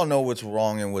 we all know what's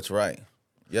wrong and what's right.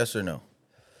 Yes or no?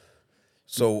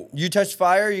 So, You touch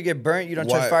fire, you get burnt, you don't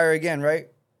Why- touch fire again, right?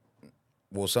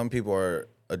 well, some people are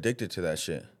addicted to that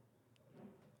shit.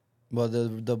 Well,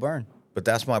 the burn. But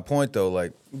that's my point, though.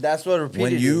 Like, That's what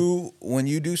repeated when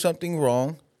you do something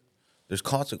wrong, there's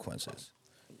consequences.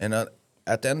 And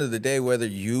at the end of the day, whether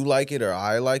you like it or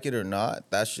I like it or not,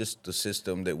 that's just the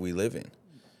system that we live in.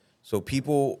 So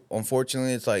people,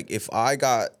 unfortunately, it's like if I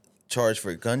got charged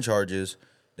for gun charges,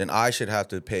 then I should have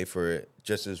to pay for it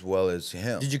just as well as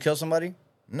him. Did you kill somebody?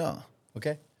 No,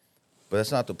 Okay. but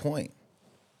that's not the point.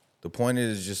 The point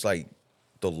is just like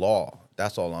the law.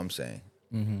 That's all I'm saying.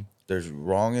 There's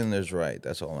wrong and there's right.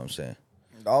 That's all I'm saying.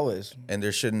 Always. And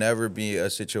there should never be a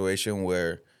situation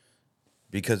where,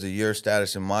 because of your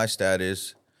status and my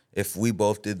status, if we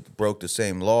both broke the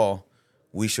same law,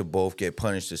 we should both get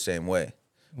punished the same way.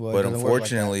 Well, it But doesn't work like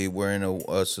that. unfortunately, we're in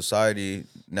a society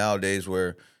nowadays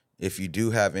where if you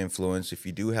do have influence, if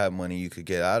you do have money, you could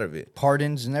get out of it.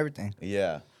 Pardons and everything.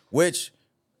 Yeah, which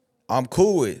I'm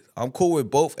cool with. I'm cool with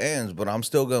both ends, but I'm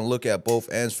still gonna look at both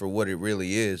ends for what it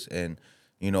really is. And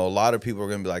a lot of people are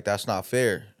gonna be like, "That's not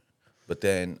fair." But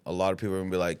then a lot of people are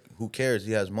gonna be like, "Who cares?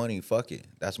 He has money. Fuck it.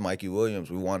 That's Mikey Williams.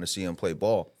 We want to see him play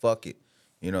ball. Fuck it."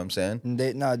 You know what I'm saying? And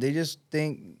they just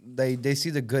think they see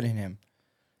the good in him.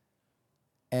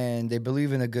 And they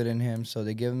believe in the good in him, so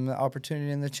they give him the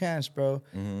opportunity and the chance, bro.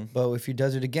 Mm-hmm. But if he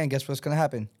does it again, guess what's gonna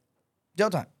happen? Jail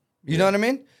time. You know what I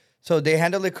mean? So they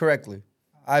handle it correctly.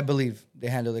 I believe they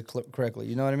handled it correctly.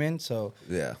 You know what I mean? So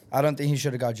Yeah. I don't think he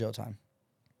should have got jail time.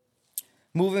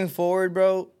 Moving forward,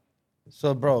 bro.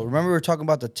 So, bro, remember we were talking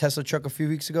about the Tesla truck a few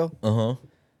weeks ago? Uh-huh.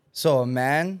 So a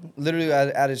man, literally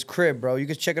at his crib, bro. You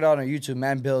can check it out on YouTube.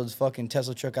 Man builds fucking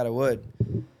Tesla truck out of wood.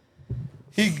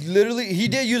 He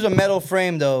did use a metal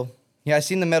frame though. Yeah, I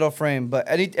seen the metal frame, but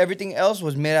everything else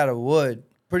was made out of wood.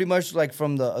 Pretty much like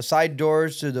from the side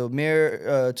doors to the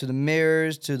mirror, to the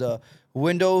mirrors to the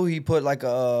window. He put like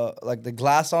the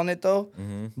glass on it though.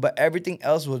 Mm-hmm. But everything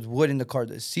else was wood in the car.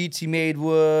 The seats he made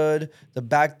wood. The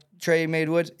back tray made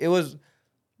wood. It was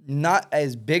not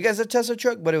as big as a Tesla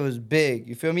truck, but it was big.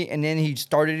 You feel me? And then he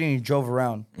started it and he drove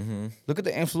around. Mm-hmm. Look at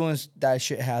the influence that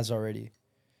shit has already.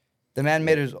 The man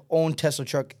made his own Tesla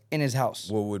truck in his house.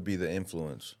 What would be the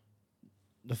influence?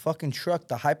 The fucking truck,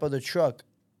 the hype of the truck,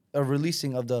 a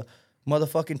releasing of the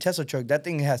motherfucking Tesla truck. That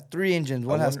thing has 3 engines.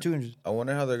 One has 2 engines. I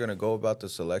wonder how they're going to go about the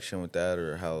selection with that,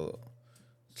 or how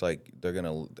it's like they're going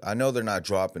to... I know they're not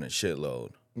dropping a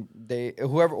shitload.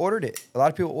 Whoever ordered it. A lot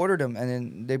of people ordered them, and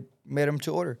then they made them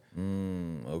to order.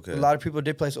 Okay. A lot of people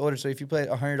did place orders. So if you put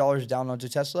 $100 down onto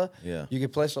Tesla, you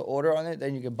could place an order on it,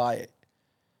 then you could buy it.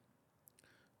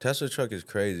 Tesla truck is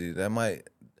crazy.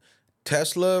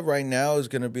 Tesla right now is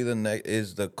gonna be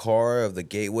the car of the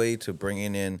gateway to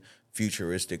bringing in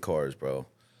futuristic cars, bro.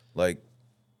 Like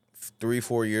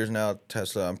 3-4 years now,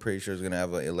 Tesla, I'm pretty sure is gonna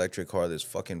have an electric car that's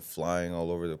fucking flying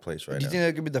all over the place right now. Do you think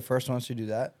they could be the first ones to do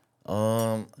that?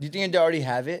 Do you think they already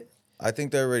have it? I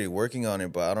think they're already working on it,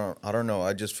 but I don't know.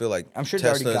 I just feel like I'm sure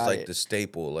Tesla they already is got like it. the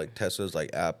staple. Like Tesla's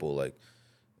like Apple. Like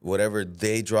whatever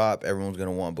they drop, everyone's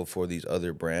gonna want before these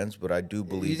other brands. But I do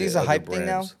believe you think it's a hype thing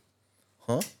now?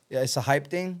 Huh? Yeah, it's a hype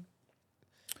thing.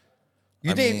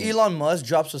 You think if Elon Musk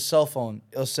drops a cell phone,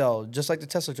 it'll sell just like the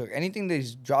Tesla truck. Anything that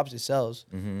he drops, it sells.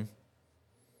 Mm-hmm.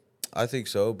 I think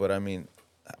so, but I mean,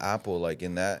 Apple, like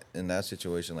in that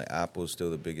situation, like Apple's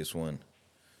still the biggest one.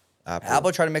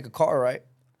 Apple tried to make a car, right?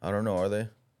 I don't know. Are they?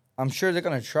 I'm sure they're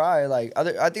gonna try. Like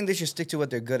I think they should stick to what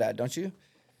they're good at, don't you?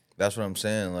 That's what I'm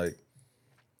saying. Like,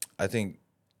 I think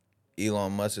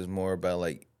Elon Musk is more about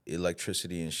like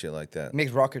electricity and shit like that. He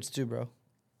makes rockets too, bro.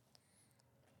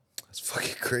 That's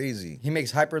fucking crazy. He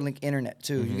makes hyperlink internet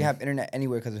too. You can have internet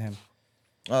anywhere because of him.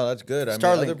 Oh, that's good. I mean,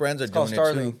 other brands are doing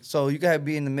it too. So you can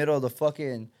be in the middle of the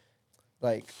fucking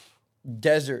like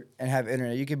desert and have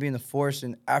internet. You could be in the forest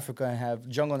in Africa and have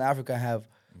jungle in Africa and have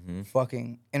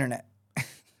fucking internet.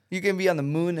 You can be on the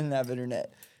moon and have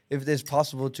internet if it's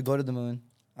possible to go to the moon.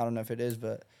 I don't know if it is,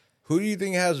 but who do you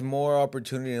think has more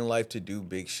opportunity in life to do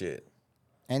big shit?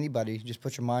 Anybody. Just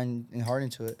put your mind and heart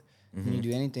into it. And you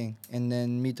do anything, and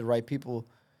then meet the right people.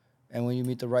 And when you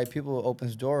meet the right people, it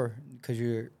opens door because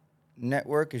your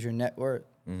network is your net worth.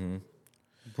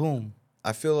 Boom.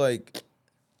 I feel like,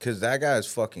 because that guy is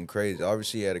fucking crazy.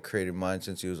 Obviously, he had a creative mind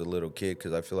since he was a little kid,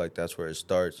 because I feel like that's where it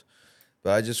starts.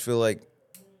 But I just feel like...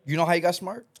 You know how he got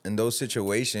smart? In those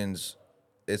situations,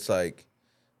 it's like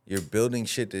you're building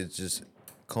shit that's just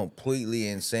completely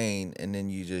insane, and then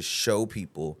you just show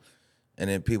people... And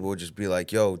then people would just be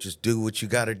like, yo, just do what you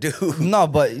got to do. No,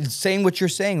 but saying what you're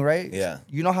saying, right? Yeah.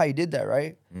 You know how he did that,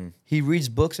 right? He reads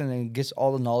books and then gets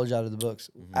all the knowledge out of the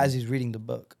books as he's reading the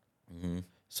book.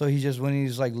 So he just, when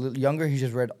he's like younger, he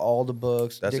just read all the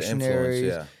books, that's dictionaries.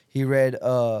 Yeah. He read,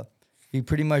 he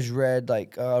pretty much read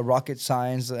like rocket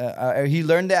science. He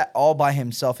learned that all by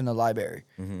himself in the library.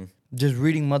 Just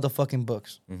reading motherfucking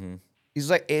books.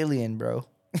 He's like alien, bro.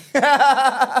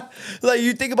 Like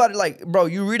you think about it, like, bro,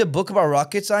 you read a book about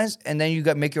rocket science and then you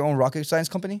make your own rocket science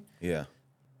company. Yeah.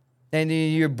 And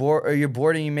then you're bored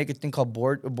and you make a thing called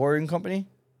a boarding company.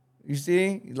 You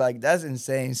see? Like, that's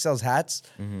insane. He sells hats.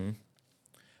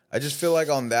 I just feel like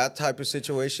on that type of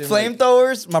situation,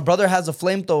 Flamethrowers. My brother has a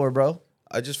flamethrower, bro.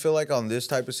 I just feel like on this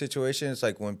type of situation, it's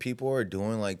like when people are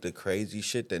doing like the crazy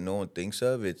shit that no one thinks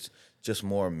of, it's just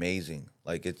more amazing.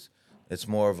 Like it's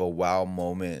more of a wow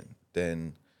moment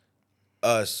than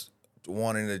us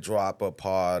wanting to drop a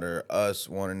pod or us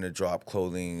wanting to drop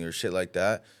clothing or shit like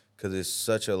that. because it's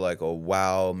such a like a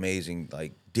wow, amazing,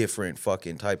 like different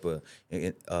fucking type of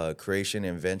creation,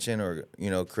 invention, or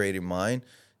creative mind.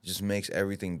 It just makes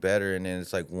everything better. And then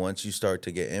it's like once you start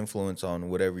to get influence on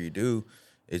whatever you do,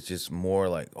 it's just more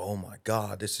like, oh my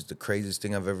God, this is the craziest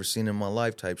thing I've ever seen in my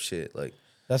life type shit. Like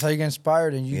that's how you get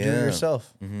inspired, and you do it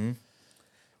yourself. Mm-hmm.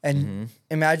 And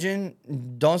imagine,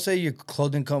 don't say your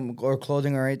clothing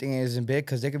or anything isn't big,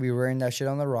 because they could be wearing that shit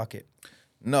on the rocket.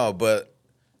 No, but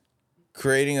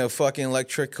creating a fucking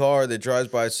electric car that drives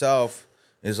by itself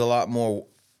is a lot more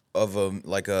of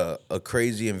a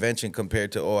crazy invention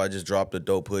compared to, I just dropped a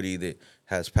dope hoodie that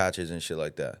has patches and shit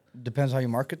like that. Depends how you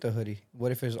market the hoodie.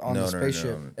 What if it's on the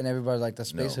spaceship and everybody's like the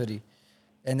space hoodie?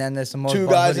 And then there's some more 2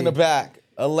 guys in the back.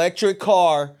 Electric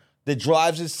car that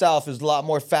drives itself is a lot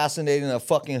more fascinating than a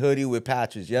fucking hoodie with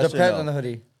patches. Yes Depends or no? on the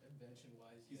hoodie.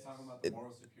 He's talking about the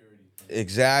moral security.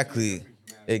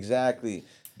 Exactly.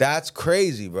 That's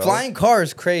crazy, bro. Flying car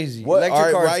is crazy. What?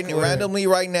 Electric car is randomly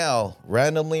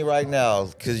right now,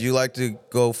 because you like to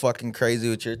go fucking crazy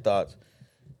with your thoughts.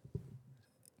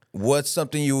 What's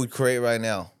something you would create right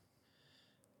now?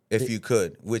 If you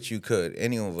could, which you could.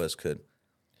 Any of us could.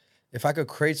 If I could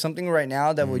create something right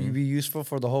now that would be useful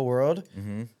for the whole world,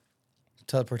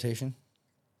 teleportation.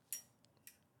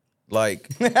 Like,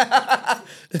 but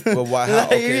why? How,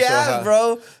 okay, yeah,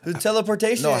 bro. The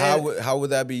teleportation. No, how would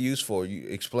that be useful? You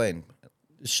explain.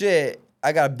 Shit,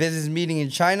 I got a business meeting in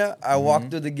China. I walk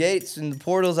through the gates and the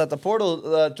portals at the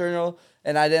portal terminal,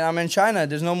 and I'm in China.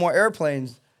 There's no more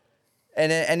airplanes. And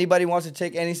then anybody wants to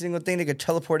take any single thing, they could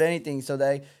teleport anything. So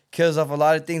that kills off a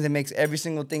lot of things and makes every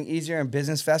single thing easier and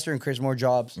business faster and creates more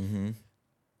jobs. Mm-hmm.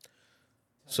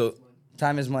 So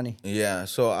time is money. Yeah.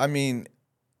 So I mean,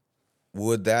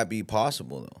 would that be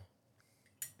possible though?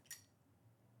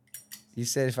 You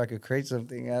said if I could create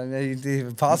something. I don't know if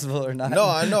it's possible or not. No,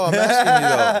 I know. I'm asking you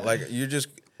though. Like you're just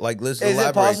like let's elaborate. Is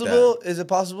it possible? Is it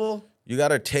possible? You got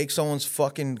to take someone's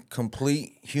fucking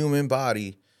complete human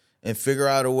body and figure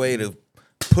out a way to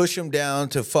push them down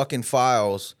to fucking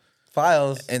files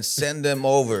and send them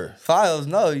over. Files?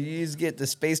 No, you just get the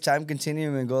space-time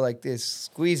continuum and go like this,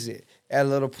 squeeze it at a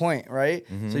little point, right?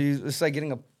 So it's like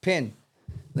getting a pin.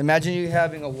 Imagine you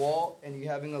having a wall and you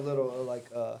having a little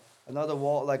another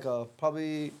wall, like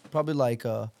probably like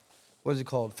what is it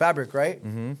called? Fabric, right?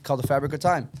 Called the fabric of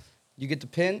time. You get the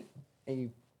pin and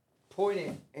you point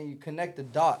it and you connect the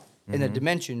dot in a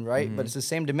dimension, right? But it's the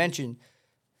same dimension.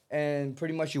 And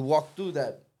pretty much you walk through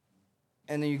that,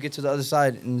 and then you get to the other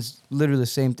side, and it's literally the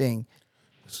same thing.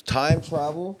 It's time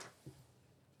travel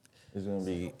is gonna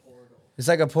be. It's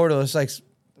like a portal. It's like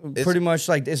pretty much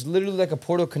like it's literally like a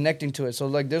portal connecting to it. So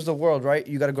like there's the world, right?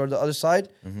 You got to go to the other side.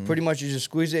 Pretty much you just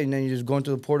squeeze it, and then you just go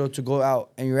into the portal to go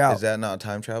out, and you're out. Is that not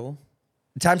time travel?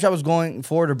 Time travel is going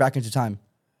forward or back into time.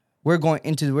 We're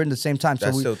in the same time.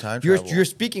 That's still time travel. You're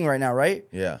speaking right now, right?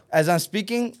 Yeah. As I'm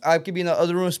speaking, I could be in the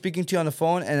other room speaking to you on the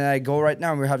phone, and I go right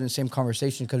now, and we're having the same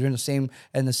conversation because we're in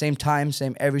the same time,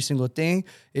 same every single thing.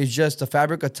 It's just the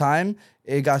fabric of time.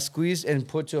 It got squeezed and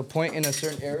put to a point in a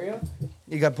certain area.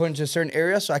 It got put into a certain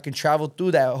area, so I can travel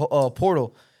through that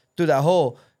portal, through that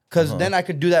hole. Because then I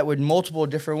could do that with multiple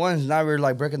different ones. Now we're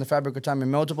like breaking the fabric of time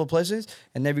in multiple places,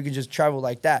 and then we could just travel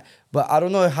like that. But I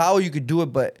don't know how you could do it,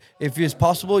 but if it's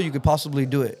possible, you could possibly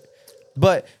do it.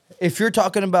 But if you're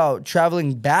talking about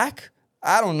traveling back,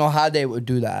 I don't know how they would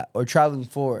do that, or traveling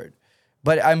forward.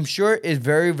 But I'm sure it's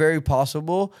very, very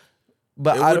possible.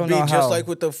 But I don't know how. It would be just like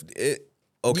with the...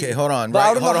 Okay, hold on. But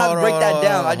I don't know how to break that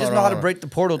down. I just know how to break the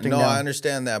portal thing down. No, I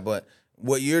understand that, but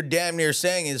what you're damn near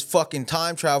saying is fucking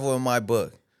time travel in my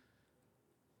book.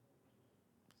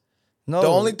 No. The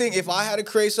only thing, if I had to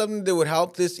create something that would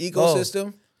help this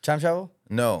ecosystem... Time travel?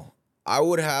 No. I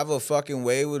would have a fucking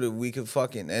way where we could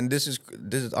fucking... And this is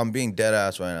I'm being dead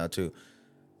ass right now, too.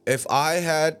 If I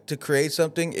had to create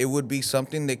something, it would be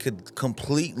something that could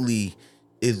completely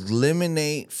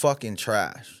eliminate fucking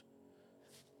trash.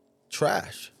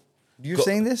 Trash. You're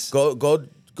saying this? Go.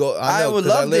 I would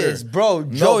love this, bro.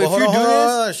 Joe, if you're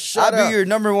doing this, I'd be your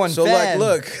number one fan. So, like,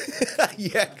 look.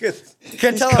 Yeah, because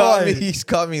he's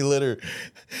caught me litter.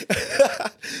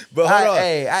 But hold on.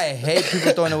 Hey, I hate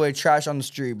people throwing away trash on the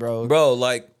street, bro. Bro,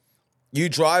 like, you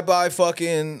drive by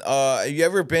fucking, have you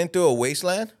ever been through a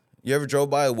wasteland? You ever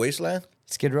drove by a wasteland?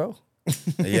 Skid Row?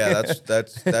 Yeah,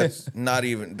 that's not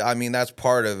even, I mean, that's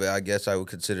part of it. I guess I would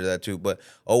consider that too. But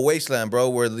a wasteland, bro,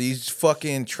 where these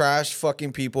fucking trash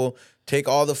fucking people take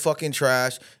all the fucking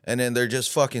trash and then they're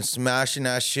just fucking smashing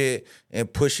that shit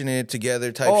and pushing it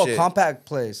together type shit. Oh, a compact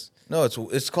place. No,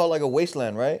 it's called like a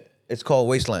wasteland, right? It's called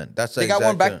wasteland. That's the They got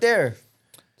one back there.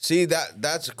 See,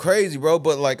 that's crazy, bro.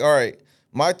 But like, all right,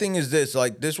 my thing is this,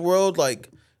 like this world, like,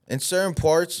 in certain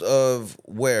parts of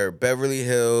where Beverly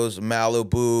Hills,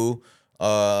 Malibu,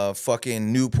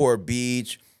 fucking Newport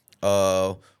Beach,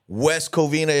 West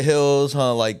Covina Hills,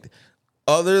 huh? Like,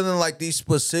 other than like these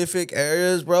specific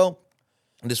areas, bro,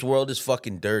 this world is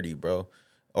fucking dirty, bro.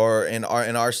 Or in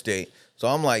our state. So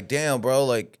I'm like, damn, bro,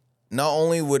 like, not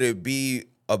only would it be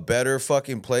a better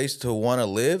fucking place to want to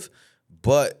live,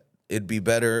 but it'd be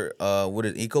better, would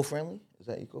it eco-friendly? Is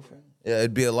that eco-friendly? Yeah,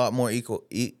 it'd be a lot more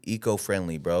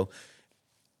eco-friendly, bro.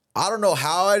 I don't know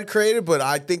how I'd create it, but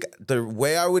I think the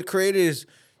way I would create it is,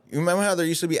 you remember how there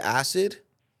used to be acid?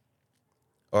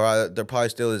 Or there probably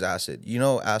still is acid. You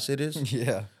know what acid is?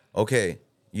 Yeah. Okay,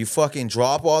 you fucking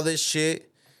drop all this shit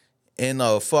in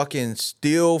a fucking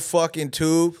steel fucking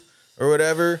tube or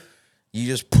whatever. You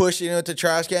just push it into the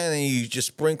trash can and then you just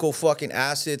sprinkle fucking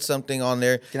acid, something on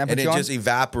there, Can I put and it you on? just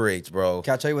evaporates, bro.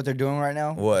 Can I tell you what they're doing right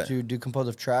now? What? To decompose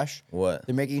of trash? What?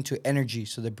 They're making it into energy.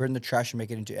 So they burn the trash and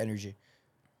make it into energy.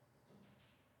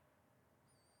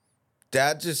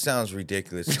 That just sounds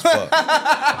ridiculous as fuck.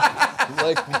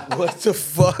 Like, what the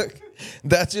fuck?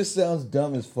 That just sounds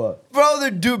dumb as fuck. Bro,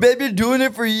 they've been doing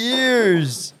it for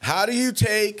years. How do you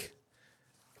take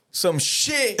some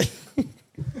shit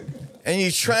and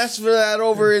you transfer that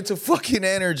over into fucking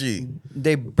energy?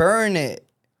 They burn it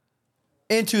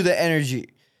into the energy.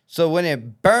 So when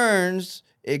it burns,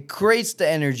 it creates the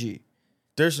energy.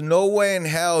 There's no way in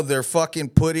hell they're fucking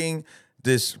putting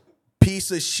this piece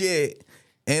of shit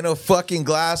in a fucking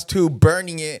glass tube,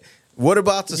 burning it. What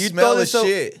about the smell of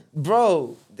shit?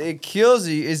 Bro, it kills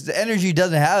you. It's the energy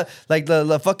doesn't have, like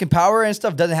the fucking power and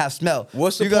stuff doesn't have smell.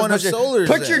 What's the You guys point of solar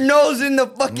Put your then? nose in the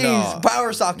fucking No.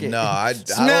 power socket. No, I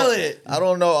smell don't- it. I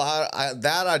don't know.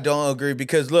 I don't agree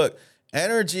because look,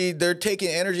 energy, they're taking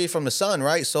energy from the sun,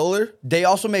 right? Solar? They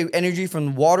also make energy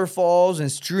from waterfalls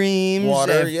and streams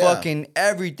Water, and yeah. fucking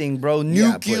everything, bro.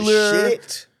 Yeah, but Nuclear.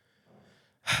 shit.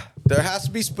 There has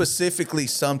to be specifically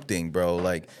something, bro.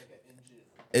 Like,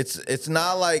 it's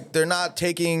not like they're not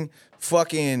taking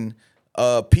fucking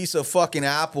a piece of fucking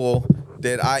apple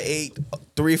that I ate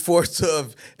 3/4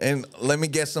 of and let me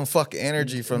get some fucking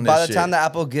energy from this By the shit. time the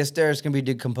apple gets there, it's gonna be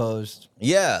decomposed.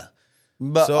 Yeah.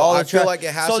 But So all I the feel trash- like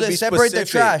it has so to they be separate specific.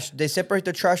 the trash. They separate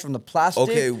the trash from the plastic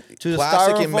Okay, to the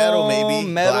plastic styrofoam, and metal, maybe,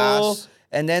 metal, glass.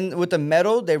 and then with the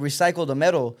metal, they recycle the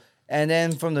metal, and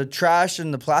then from the trash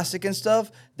and the plastic and stuff,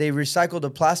 they recycle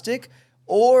the plastic,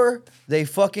 or they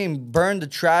fucking burn the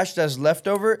trash that's left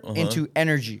over into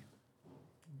energy.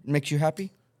 Makes you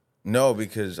happy? No,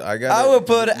 because I got. I would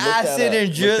put acid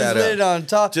and drizzle it on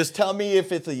top. Just tell me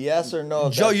if it's a yes or no.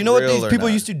 if Joe, that's you know what real these or people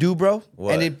not. used to do, bro?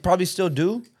 What? And they probably still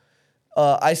do.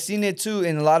 I seen it too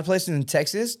in a lot of places in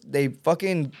Texas. They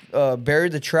fucking bury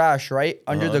the trash right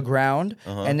under the ground,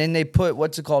 and then they put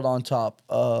what's it called on top?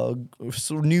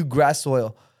 New grass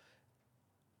soil.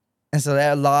 And so there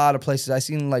are a lot of places I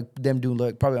seen like them do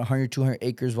like probably 100, 200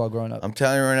 acres while growing up. I'm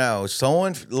telling you right now,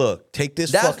 someone look, take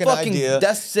this That's fucking fucking- idea.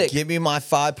 that's sick. Give me my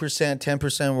 5%,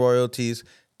 10% royalties.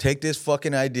 Take this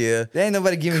fucking idea. There ain't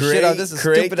nobody giving Create- shit out. This is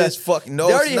create stupid. this ass- fucking- no,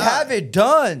 they it's already not. have it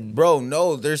done. Bro,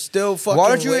 no, there's still fucking Why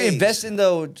don't you ways. invest in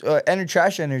the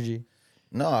trash energy?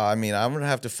 No, I mean, I'm going to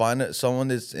have to find someone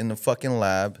that's in the fucking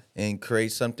lab and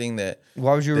create something that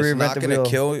Why would you that's reinvent not the going to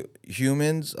wheel? kill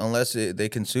humans unless they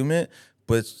consume it,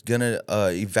 but it's going to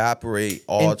evaporate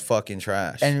all fucking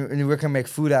trash. And we're gonna make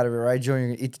food out of it, right, Joe?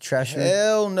 You're gonna eat the trash.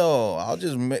 Hell no. I'll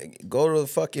just go to the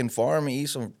fucking farm and eat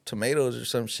some tomatoes or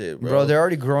some shit, bro. Bro, they're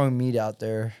already growing meat out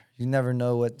there. You never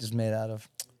know what it's made out of.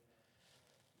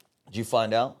 Did you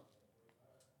find out?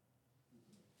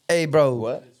 Hey, bro.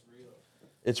 What?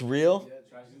 It's real?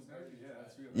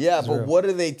 Yeah, but what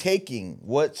are they taking?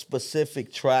 What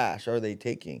specific trash are they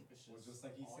taking?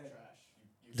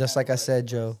 Just like I said,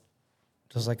 Joe.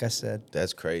 Just like I said.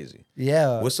 That's crazy.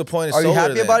 Yeah. What's the point of Are you solar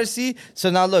happy then? about it? See? So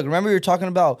now look, remember you were talking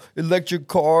about electric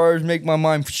cars make my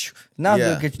mind. Now Yeah.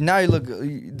 look at now you look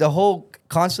the whole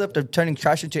concept of turning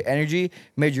trash into energy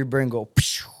made your brain go.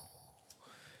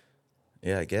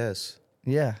 Yeah, I guess.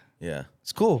 Yeah. Yeah.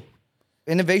 It's cool.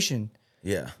 Innovation.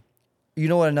 Yeah. You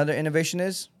know what another innovation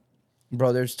is?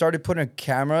 Bro, they started putting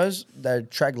cameras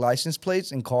that track license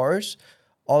plates in cars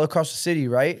all across the city,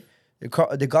 right? They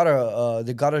got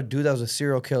a dude that was a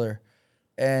serial killer.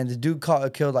 And the dude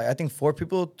killed like I think 4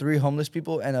 people, 3 homeless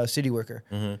people, and a city worker.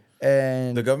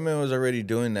 And The government was already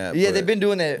doing that. yeah, but- they've been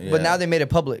doing it, but yeah. now they made it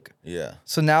public. Yeah.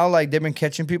 So now like they've been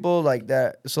catching people like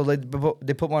that. So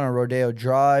they put one on Rodeo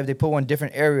Drive. They put one in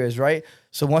different areas, right?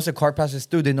 So once the car passes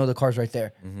through, they know the car's right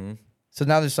there. So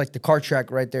now there's like the car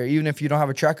track right there. Even if you don't have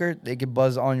a tracker, they can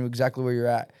buzz on you exactly where you're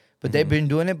at. But they've been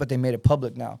doing it, but they made it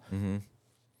public now.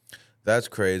 That's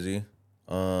crazy.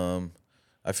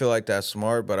 I feel like that's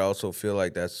smart, but I also feel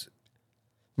like that's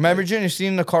Remember, Jim, you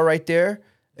seen the car right there,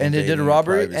 and they did a invading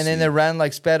robbery, privacy. and then they ran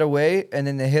like sped away, and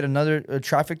then they hit another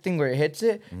traffic thing where it hits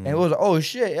it, and it was oh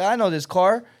shit, I know this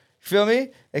car. Feel me?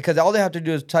 Because all they have to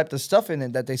do is type the stuff in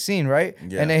it that they seen, right?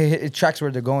 Yeah. And it tracks where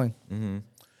they're going.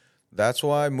 That's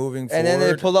why moving forward, And then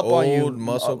they pull up old on you,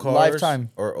 muscle cars lifetime.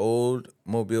 or old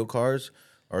mobile cars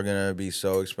are gonna be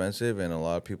so expensive, and a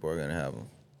lot of people are gonna have them.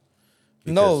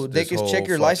 No, they this can whole check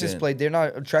your license fucking- plate. They're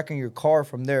not tracking your car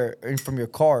from there and from your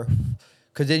car,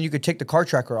 because then you could take the car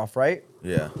tracker off, right?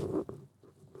 Yeah,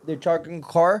 They're tracking the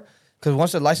car because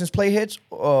once the license plate hits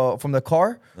from the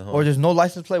car, Uh-huh. or there's no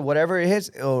license plate, whatever it hits,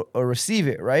 it'll receive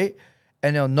it, right?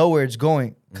 And they'll know where it's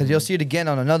going because you'll see it again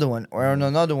on another one, or on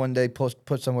another one they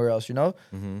put somewhere else, you know.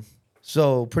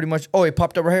 So pretty much, oh, it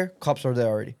popped up right here. Cops are there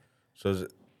already. so is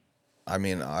it, I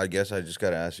mean, I guess I just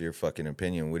gotta ask your fucking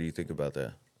opinion. What do you think about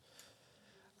that?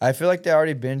 I feel like they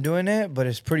already been doing it, but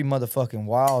it's pretty motherfucking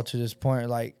wild to this point.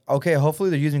 Like, okay,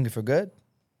 hopefully they're using it for good.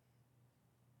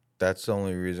 That's the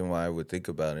only reason why I would think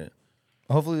about it.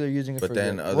 Hopefully they're using it But for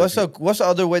then good. other What's the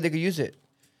other way they could use it?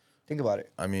 Think about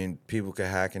it. I mean, people could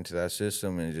hack into that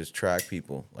system and just track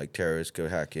people. Like terrorists could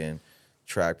hack in,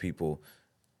 track people.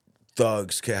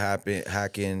 Thugs could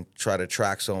hack in, try to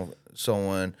track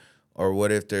someone. Or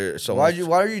what if they're someone?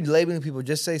 Why are you labeling people?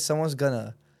 Just say someone's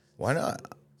gonna. Why not?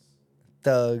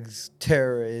 Thugs,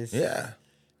 terrorists, Yeah,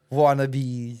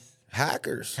 wannabes.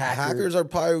 hackers. Hackers. Hackers are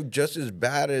probably just as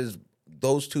bad as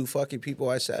those two fucking people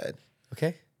I said.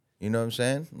 Okay. You know what I'm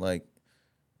saying? Like,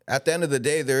 at the end of the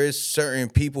day, there is certain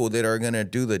people that are gonna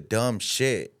do the dumb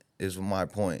shit. Is my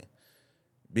point,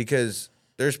 because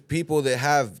there's people that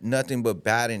have nothing but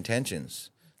bad intentions.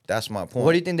 That's my point.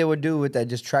 What do you think they would do with that?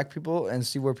 Just track people and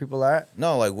see where people are at?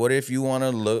 No, like, what if you want to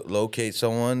locate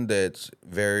someone that's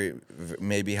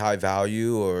maybe high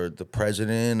value, or the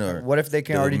president, or What if they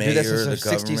can the already do this mayor, since the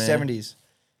the 60s, government? 70s?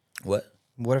 What?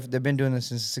 What if they've been doing this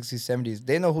since the 60s, 70s?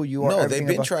 They know who you are. No, everything they've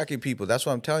been about- tracking people. That's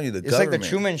what I'm telling you. The It's government. like the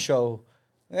Truman Show.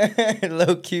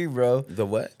 Low key, bro. The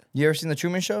what? You ever seen the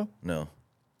Truman Show? No.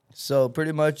 So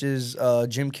pretty much is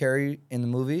Jim Carrey in the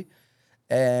movie,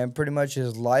 and pretty much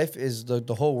his life is the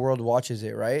whole world watches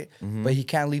it, right? But he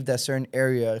can't leave that certain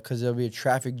area because there'll be a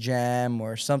traffic jam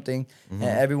or something, and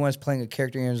everyone's playing a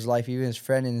character in his life, even his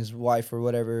friend and his wife or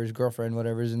whatever, his girlfriend,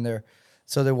 whatever is in there.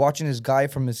 So they're watching this guy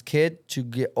from his kid to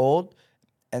get old,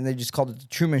 and they just called it the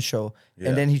Truman Show. Yeah.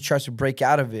 And then he tries to break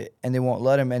out of it, and they won't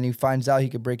let him. And he finds out he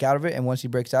could break out of it. And once he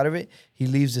breaks out of it, he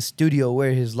leaves the studio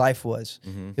where his life was.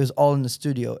 It was all in the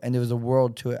studio, and there was a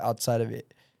world to it outside of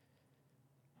it.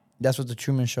 That's what the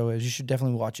Truman Show is. You should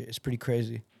definitely watch it. It's pretty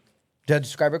crazy. Did I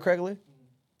describe it correctly?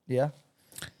 Yeah.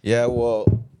 Yeah, well,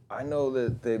 I know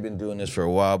that they've been doing this for a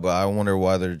while, but I wonder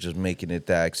why they're just making it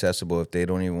that accessible if they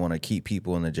don't even want to keep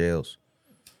people in the jails.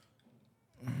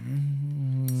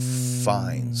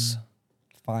 Fines.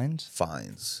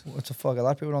 Fines? What the fuck? A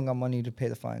lot of people don't got money to pay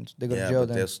the fines. They go to Yeah, jail but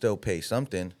then. they'll still pay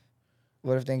something.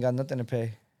 What if they ain't got nothing to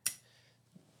pay?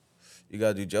 You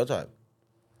gotta do jail time.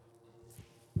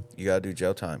 You gotta do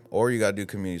jail time, or you gotta do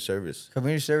community service.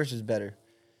 Community service is better.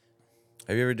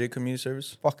 Have you ever did community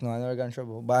service? Fuck no, I never got in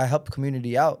trouble. But I helped the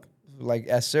community out, like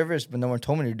as service, but no one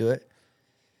told me to do it.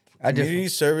 I Community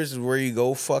just service is where you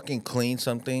go fucking clean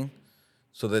something,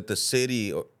 so that the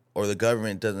city or the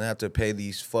government doesn't have to pay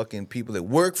these fucking people that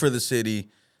work for the city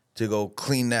to go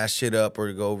clean that shit up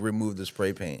or go remove the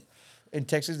spray paint. in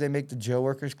Texas they make the jail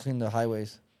workers clean the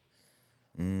highways.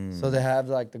 So they have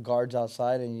like the guards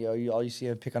outside, and all you see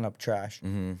them picking up trash.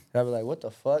 And I'll be like, what the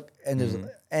fuck? And there's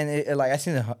and like I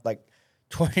seen it like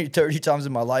 20, 30 times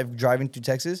in my life driving through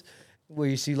Texas, where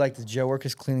you see like the jail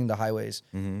workers cleaning the highways.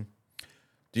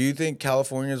 Do you think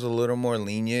California is a little more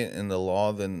lenient in the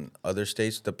law than other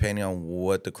states, depending on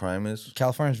what the crime is?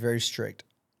 California's very strict.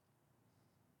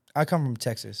 I come from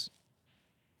Texas.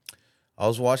 I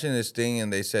was watching this thing,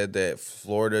 and they said that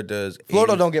Florida does.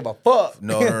 Florida don't give a fuck.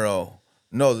 No.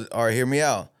 No, all right, hear me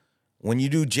out. When you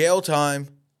do jail time,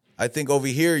 I think over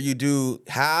here you do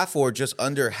half or just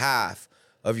under half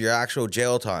of your actual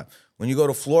jail time. When you go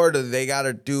to Florida, they got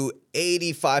to do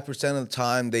 85% of the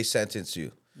time they sentence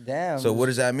you. Damn. So what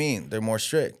does that mean? They're more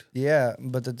strict. Yeah,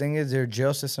 but the thing is, their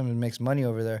jail system makes money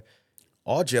over there.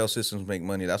 All jail systems make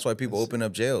money. That's why people open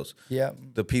up jails. Yeah.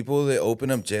 The people that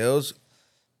open up jails,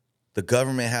 the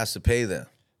government has to pay them.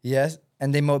 Yes,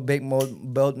 and they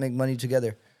both make money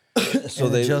together. So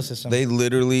in the jail system. they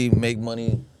literally make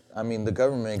money. I mean, the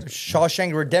government.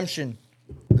 Shawshank Redemption,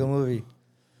 good movie.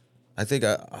 I think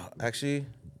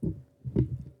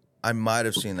I might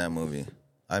have seen that movie.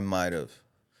 I might have.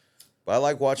 But I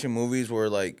like watching movies where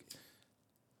like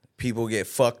people get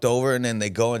fucked over and then they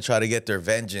go and try to get their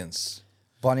vengeance.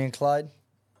 Bonnie and Clyde.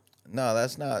 No,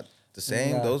 that's not the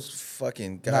same. Nah. Those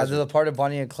fucking Nah, guys. there's a part of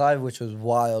Bonnie and Clyde which was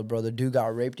wild, bro. The dude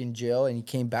got raped in jail and he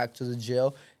came back to the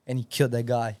jail and he killed that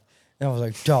guy. And I was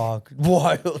like, dog,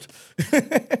 wild.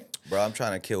 Bro, I'm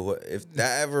trying to kill. If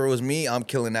that ever was me, I'm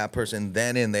killing that person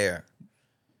then and there.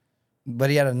 But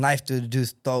he had a knife to the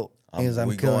dude's throat. He was like,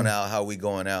 We going out how we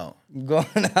going out. Going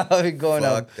out, we going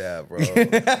out. Fuck that, bro. Hell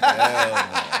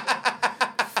no.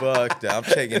 Fuck that. I'm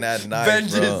taking that knife,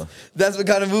 Vengeance. bro. That's what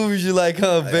kind of movies you like,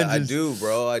 huh? I Vengeance. do,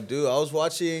 bro. I do. I was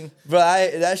watching. Bro,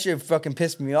 that shit fucking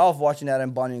pissed me off watching that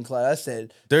in Bonnie and Clyde. I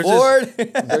said, There's Ford.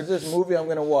 There's this movie I'm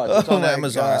gonna watch. It's Oh on my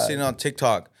Amazon. God. I seen it on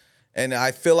TikTok, and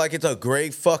I feel like it's a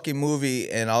great fucking movie.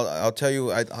 And I'll tell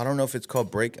you, I don't know if it's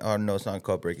called Break. Or no, it's not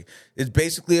called Breaking. It's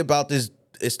basically about this.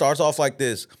 It starts off like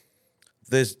this.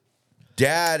 This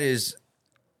dad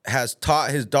has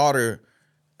taught his daughter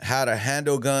how to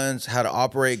handle guns, how to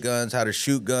operate guns, how to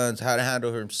shoot guns, how to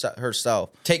handle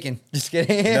herself. Taken. Just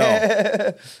kidding.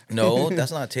 No,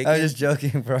 that's not taken. I'm just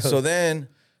joking, bro. So then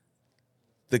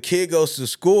the kid goes to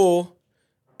school,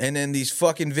 and then these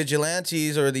fucking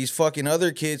vigilantes or these fucking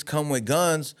other kids come with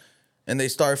guns, and they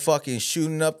start fucking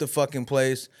shooting up the fucking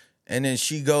place. And then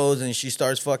she goes and she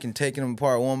starts fucking taking them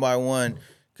apart one by one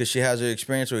because she has her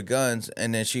experience with guns.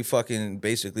 And then she fucking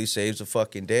basically saves the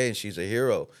fucking day, and she's a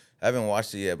hero. I haven't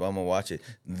watched it yet, but I'm gonna watch it.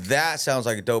 That sounds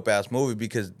like a dope ass movie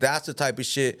because that's the type of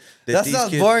shit that these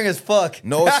sounds kids. boring as fuck.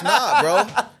 No, it's not,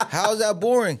 bro. How is that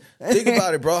boring? Think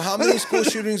about it, bro. How many school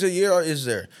shootings a year is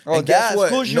there? Oh, And guess that, what?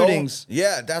 school shootings.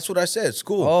 Yeah, that's what I said.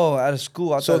 School. Oh, out of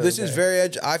school. So this is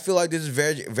I feel like this is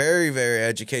very, very, very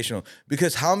educational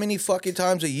because how many fucking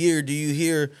times a year do you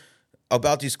hear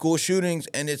about these school shootings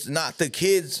and it's not the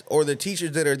kids or the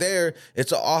teachers that are there,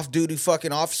 it's an off-duty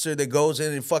fucking officer that goes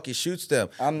in and fucking shoots them.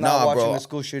 I'm not watching bro. a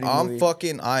school shooting I'm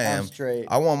movie. I am. I'm straight.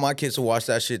 I want my kids to watch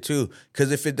that shit too.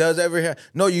 Because if it does ever happen,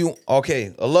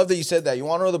 okay, I love that you said that. You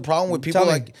want to know the problem with people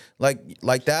Tell me.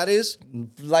 like that is?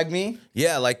 Like me?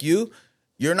 Yeah, like you.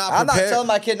 You're not I'm not prepared. telling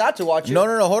my kid not to watch it. No,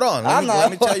 hold on. Let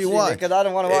me tell you why. Because I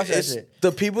don't want to watch that It's shit.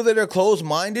 the people that are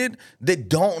closed-minded that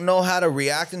don't know how to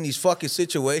react in these fucking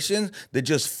situations that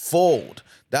just fold.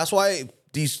 That's why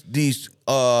these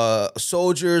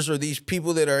soldiers or these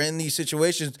people that are in these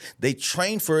situations, they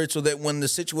train for it so that when the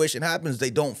situation happens, they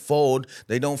don't fold,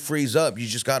 they don't freeze up. You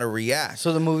just got to react.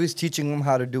 So the movie's teaching them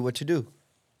how to do what to do.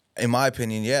 In my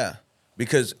opinion, yeah.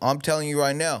 Because I'm telling you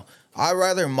right now, I'd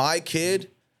rather my kid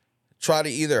try to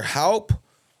either help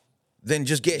than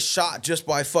just get shot just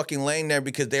by fucking laying there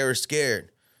because they were scared.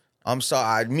 I'm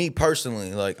sorry, me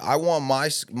personally, like I want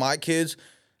my kids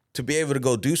to be able to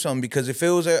go do something because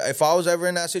if I was ever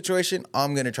in that situation,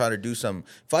 I'm gonna try to do something.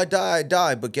 If I die, I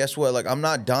die. But guess what? Like I'm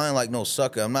not dying like no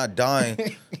sucker. I'm not dying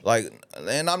like,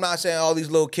 and I'm not saying all these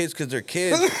little kids because they're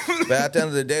kids. But at the end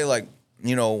of the day, like,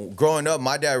 you know, growing up,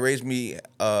 my dad raised me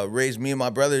and my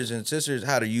brothers and sisters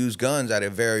how to use guns at a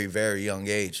very, very young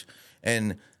age.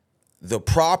 And the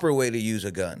proper way to use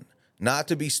a gun, not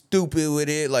to be stupid with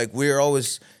it. Like we were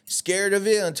always scared of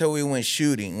it until we went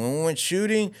shooting. When we went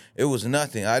shooting, it was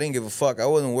nothing. I didn't give a fuck. I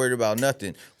wasn't worried about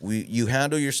nothing. You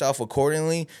handle yourself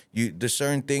accordingly. There's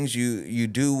certain things you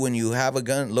do when you have a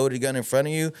gun, loaded gun in front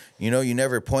of you. You know, you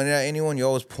never point it at anyone. You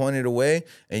always point it away,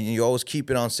 and you always keep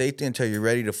it on safety until you're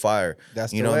ready to fire.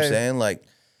 That's you the know what way. I'm saying? Like,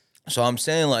 so I'm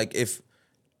saying like if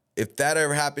that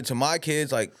ever happened to my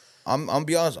kids, like. I'm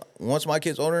be honest. Once my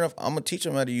kid's old enough, I'm gonna teach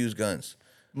them how to use guns.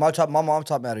 My mom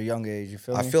taught me at a young age. You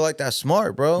feel me? I feel like that's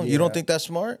smart, bro. You Yeah. don't think that's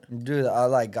smart? Dude,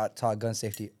 I got taught gun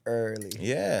safety early.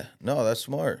 Yeah, no, that's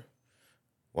smart.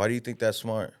 Why do you think that's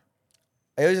smart?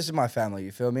 It was just in my family.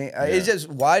 You feel me? It's just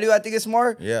why do I think it's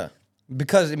smart? Yeah,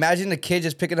 Because imagine a kid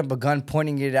just picking up a gun,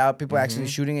 pointing it out, people actually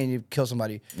shooting, and you kill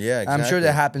somebody. Yeah, I'm sure exactly.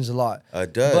 that happens a lot.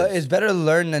 It does. But it's better to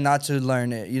learn than not to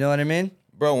learn it. You know what I mean?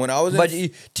 bro. When I was But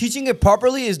teaching it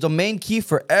properly is the main key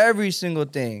for every single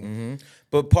thing.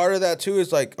 But part of that too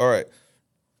is like, all right,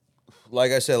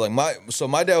 like I said, like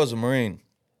my dad was a Marine,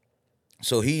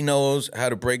 so he knows how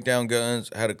to break down guns,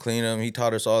 how to clean them. He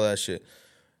taught us all that shit.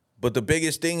 But the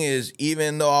biggest thing is,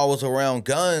 even though I was around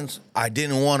guns, I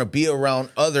didn't want to be around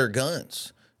other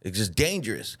guns. It's just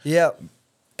dangerous. Yeah.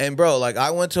 And bro, like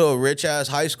I went to a rich ass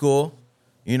high school.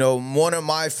 You know, one of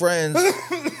my friends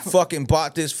fucking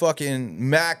bought this fucking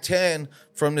Mac 10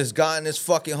 from this guy in this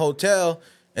fucking hotel,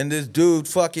 and this dude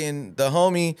fucking the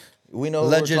homie, we know who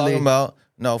we're Allegedly. talking about.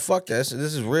 No, fuck that.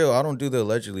 This is real. I don't do the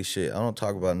allegedly shit. I don't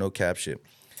talk about no cap shit.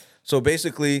 So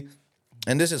basically,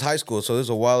 and this is high school, so this is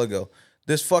a while ago.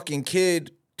 This fucking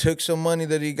kid took some money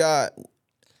that he got,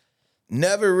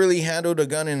 never really handled a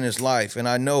gun in his life. And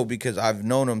I know because I've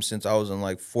known him since I was in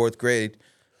like 4th grade,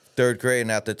 3rd grade.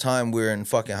 And at the time we were in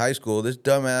fucking high school. This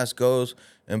dumbass goes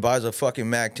and buys a fucking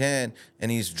Mac 10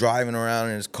 and he's driving around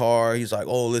in his car. He's like,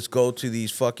 oh, let's go to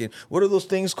these fucking, what are those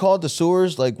things called? The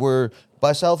sewers? Like where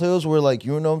by South Hills where like,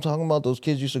 you know what I'm talking about? Those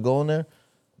kids used to go in there.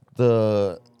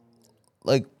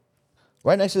 Like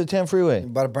right next to the 10 freeway. You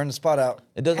about to burn the spot out.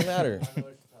 It doesn't matter.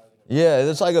 Yeah,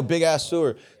 it's like a big ass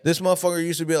sewer. This motherfucker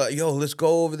used to be like, yo, let's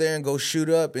go over there and go shoot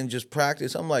up and just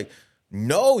practice. I'm like,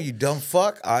 no, you dumb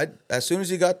fuck. As soon as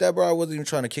he got that, bro, I wasn't even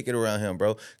trying to kick it around him,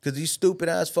 bro. Because these stupid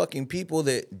ass fucking people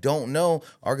that don't know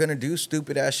are going to do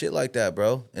stupid ass shit like that,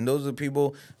 bro. And those are the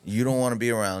people you don't want to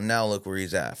be around. Now look where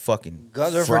he's at. Fucking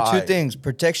Guns are for 2 things,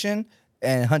 protection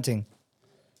and hunting.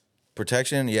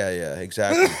 Protection? Yeah,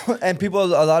 exactly. And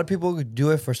a lot of people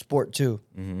do it for sport too.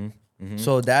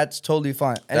 So that's totally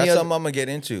fine. That's something I'm going to get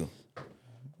into.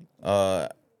 I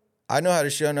know how to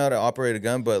show, know how to operate a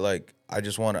gun, but like, I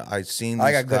just want to, I've seen these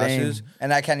I got good aim, classes.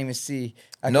 and I can't even see.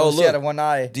 I can No, only see look, out of one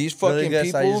eye. these fucking really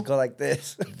good, so I people- just go like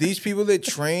this. These people that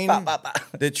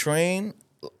train,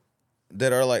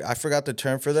 that are like, I forgot the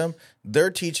term for them. They're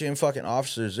teaching fucking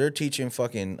officers. They're teaching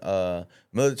fucking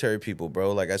military people,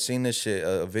 bro. Like I seen this shit,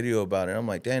 a video about it. I'm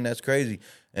like, dang, that's crazy.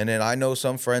 And then I know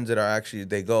some friends that are actually,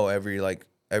 they go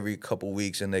every couple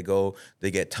weeks and they go, they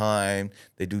get time,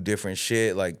 they do different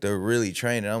shit. Like they're really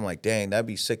trained. And I'm like, dang, that'd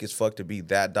be sick as fuck to be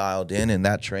that dialed in and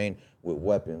that trained with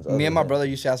weapons. Me and my brother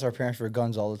used to ask our parents for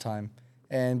guns all the time,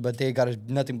 but they got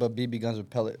nothing but BB guns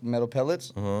with metal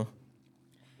pellets.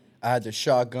 I had the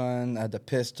shotgun, I had the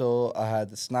pistol, I had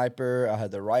the sniper, I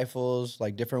had the rifles,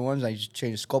 like different ones. I used to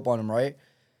change the scope on them, right?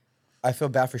 I feel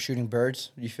bad for shooting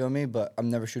birds, you feel me? But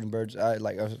I'm never shooting birds.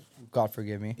 God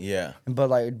forgive me. Yeah. But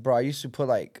like, bro, I used to put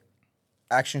like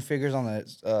action figures on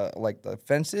the like the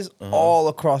fences all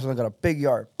across. And I got a big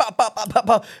yard, pop, pop, pop, pop,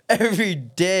 pop, every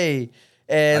day.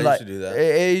 And I like, used to do that.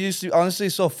 It used to honestly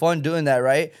so fun doing that,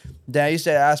 right? Then I used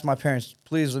to ask my parents,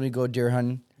 please let me go deer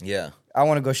hunting. Yeah. I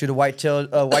want to go shoot a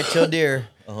white-tailed deer.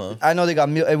 I know they got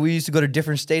mule. We used to go to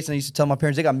different states, and I used to tell my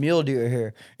parents they got mule deer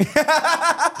here.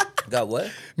 Got what?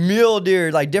 Mule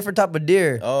deer, like different type of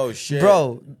deer. Oh shit,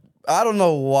 bro. I don't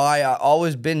know why I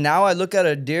always been. Now I look at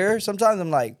a deer. Sometimes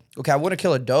I'm like, okay, I wouldn't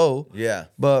kill a doe. Yeah.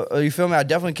 But you feel me? I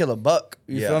definitely kill a buck.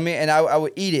 You feel me? And I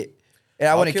would eat it. And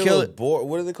I wouldn't kill it.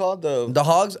 What are they called? The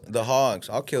hogs. The hogs.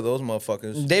 I'll kill those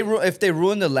motherfuckers. If they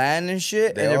ruin the land and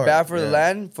shit, and they're bad for the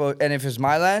land, and if it's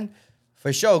my land,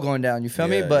 for sure going down. You feel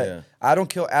me? But I don't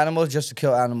kill animals just to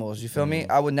kill animals. You feel me?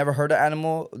 I would never hurt an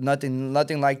animal. Nothing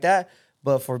like that.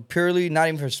 But for purely, not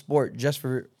even for sport, just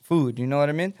for food. You know what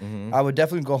I mean? I would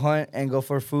definitely go hunt and go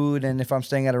for food. And if I'm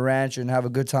staying at a ranch and have a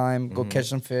good time, go catch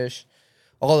some fish.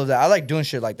 All of that. I like doing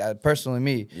shit like that. Personally,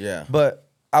 me. Yeah. But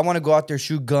I want to go out there,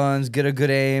 shoot guns, get a good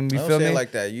aim. You don't feel say me? it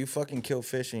like that. You fucking kill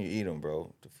fish and you eat them,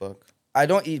 bro. The fuck? I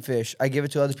don't eat fish. I give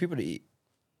it to other people to eat.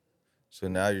 So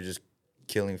now you're just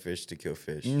killing fish to kill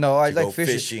fish. No, I like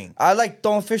fishing. I like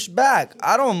throwing fish back.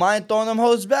 I don't mind throwing them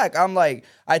hoes back. I'm like,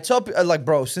 I tell people, like,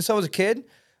 bro, since I was a kid,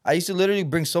 I used to literally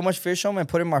bring so much fish home and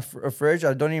put it in my fridge.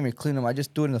 I don't even clean them. I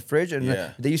just do it in the fridge.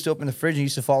 And they used to open the fridge and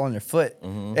used to fall on their foot.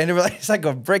 And they were like, it's like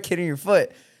a brick hitting your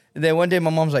foot. And then one day my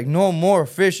mom's like, no more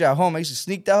fish at home. I used to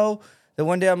sneak that hoe. Then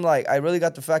one day I'm like, I really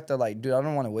got the fact that like, dude, I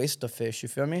don't want to waste the fish. You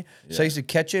feel me? Yeah. So I used to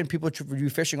catch it and people would be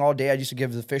fishing all day. I used to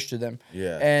give the fish to them.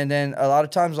 Yeah. And then a lot of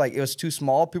times like it was too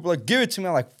small. People were like, give it to me.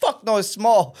 I'm like, fuck no, it's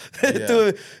small.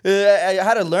 Dude, I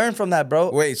had to learn from that,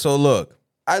 bro. Wait, so look.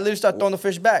 I literally started throwing the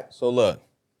fish back. So look.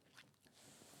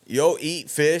 Yo eat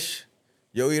fish.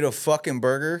 Yo eat a fucking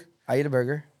burger. I eat a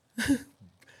burger.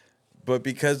 But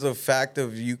because of the fact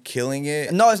of you killing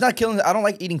it. No, it's not killing it. I don't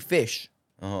like eating fish.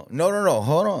 No.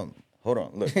 Hold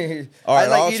on. Look. All right,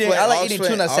 I like eating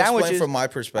tuna sandwiches. From my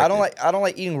perspective. I don't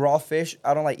like eating raw fish.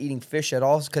 I don't like eating fish at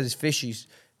all because it's fishy.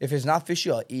 If it's not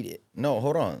fishy, I'll eat it. No,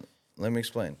 hold on. Let me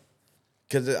explain.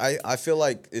 Because I feel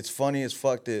like it's funny as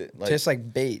fuck that like tastes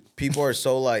like bait. People are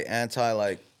so like anti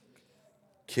like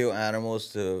kill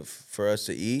animals for us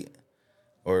to eat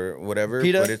or whatever.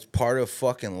 PETA? But it's part of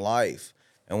fucking life.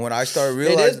 And when I started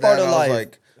realizing that,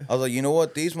 I was like, you know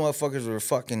what? These motherfuckers were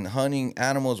fucking hunting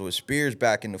animals with spears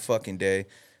back in the fucking day.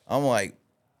 I'm like,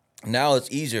 now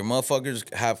it's easier.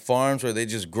 Motherfuckers have farms where they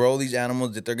just grow these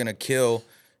animals that they're gonna kill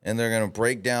and they're gonna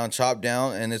break down, chop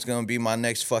down, and it's gonna be my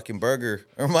next fucking burger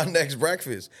or my next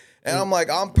breakfast. And I'm like,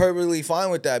 I'm perfectly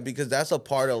fine with that because that's a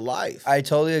part of life. I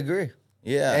totally agree.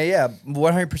 Yeah. And yeah,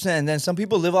 100%. And then some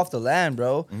people live off the land,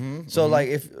 bro. So like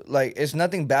if like it's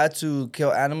nothing bad to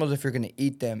kill animals if you're gonna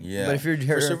eat them. Yeah. But if you're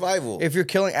For survival. if you're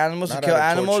killing animals Not to kill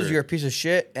out of animals, torture. you're a piece of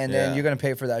shit, and then Yeah. you're gonna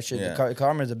pay for that shit. Yeah.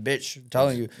 Karma is a bitch. I'm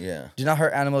telling you. Yeah. Do not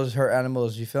hurt animals. Hurt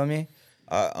animals. You feel me?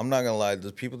 I'm not gonna lie.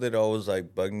 The people that always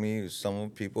like bug me, some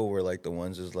people were like the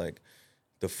ones that's like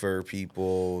the fur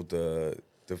people, the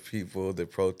people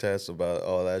that protest about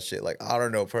all that shit. Like, I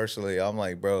don't know personally. I'm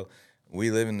like, bro,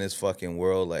 we live in this fucking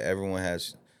world. Like, everyone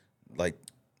has like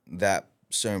that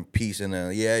certain piece in there.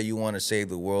 Yeah, you want to save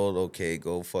the world? Okay,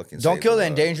 go fucking. Don't save kill the world.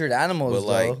 endangered animals, But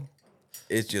like, though.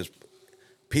 it's just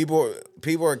people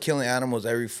are killing animals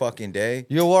every fucking day.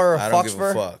 You wore I don't fox give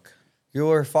fur? a fuck. You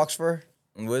wore fox fur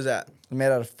What is that? made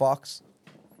out of fox.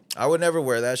 I would never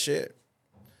wear that shit.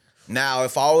 Now,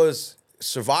 if I was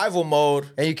survival mode,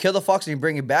 And you kill the fox and you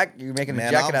bring it back. You're making a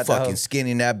man, jacket I'm at the fucking hoe.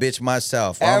 skinning that bitch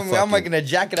myself. I'm making a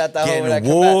jacket at the hoe. getting when I a come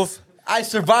back. wolf. I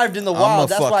survived in the I'ma wild.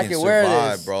 That's why I fucking can wear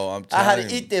survive, this, bro. I'm I had telling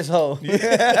to you. eat this hoe.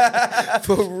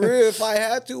 For real, if I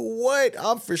had to, what?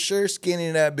 I'm for sure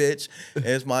skinning that bitch.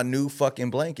 It's my new fucking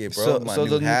blanket, bro. My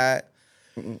new hat.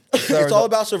 It's all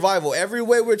about survival. Every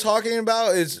way we're talking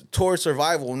about is towards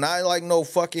survival, not like no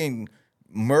fucking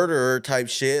murderer type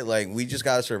shit. Like, we just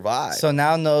gotta survive. So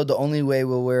now know the only way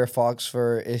we'll wear fox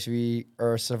fur is we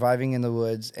are surviving in the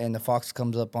woods and the fox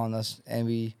comes up on us and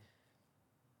we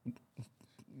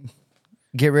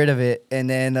get rid of it and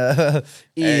then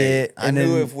eat it. I And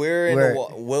knew then if we're in wear the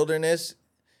it. wilderness,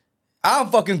 I'm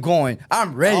fucking going.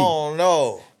 I'm ready. oh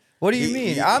no. What do you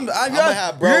mean? I'm gonna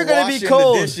have bro you're gonna be washing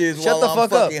cold. the dishes Shut while the I'm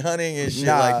fuck up. fucking hunting and shit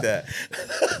Nah. like that.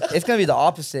 It's gonna be the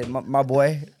opposite, my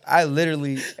boy. I'm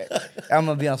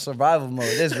gonna be on survival mode.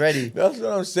 It's ready. That's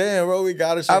what I'm saying, bro. We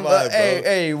gotta survive, bro.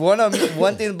 Hey,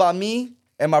 one thing about me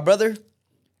and my brother,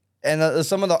 and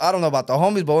some of the I don't know about the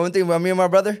homies, but one thing about me and my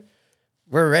brother,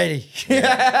 we're ready.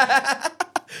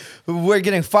 We're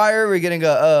getting fire. We're getting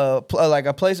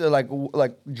a place like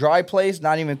dry place,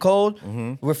 not even cold.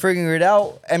 We're figuring it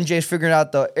out. MJ's figuring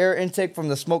out the air intake from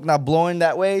the smoke not blowing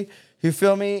that way. You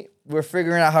feel me? We're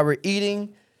figuring out how we're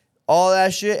eating, all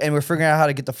that shit, and we're figuring out how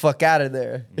to get the fuck out of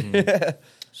there.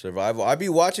 Survival. I be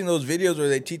watching those videos where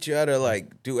they teach you how to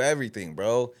like do everything,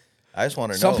 bro. I just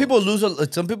want to know.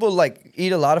 Some people like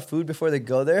eat a lot of food before they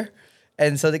go there,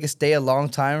 and so they can stay a long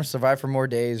time, survive for more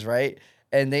days, right?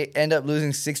 And they end up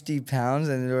losing 60 pounds,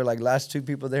 and they were like last 2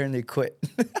 people there, and they quit.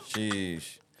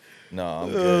 Sheesh. No,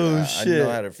 I'm good. Oh, I shit. know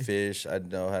how to fish. I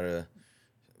know how to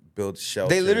build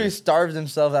shelter. They literally starved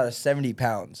themselves out of 70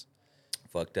 pounds.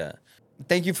 Fuck that.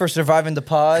 Thank you for surviving the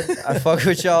pod. I fuck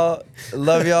with y'all.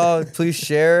 Love y'all. Please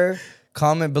share,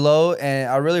 comment below, and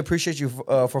I really appreciate you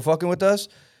for fucking with us.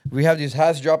 We have these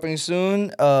hats dropping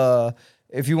soon.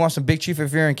 If you want some Big Chief,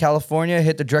 if you're in California,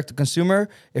 hit the direct to consumer.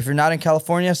 If you're not in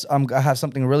California, I have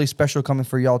something really special coming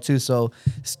for y'all too. So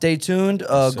stay tuned.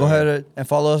 Go ahead and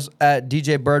follow us at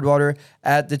DJ Birdwater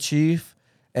at the Chief,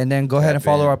 and then go ahead and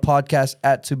follow our podcast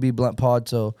at To Be Blunt Pod.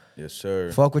 So Yes,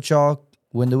 sir. fuck with y'all.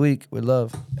 Win the week with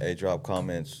love. Hey, drop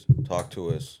comments. Talk to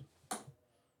us.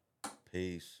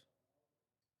 Peace.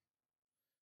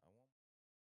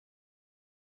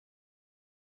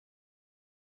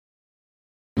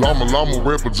 Llama,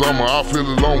 red pajama, I feel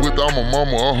alone with my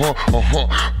mama,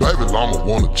 Baby llama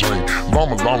wanna drink,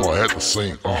 mama had to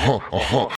sing,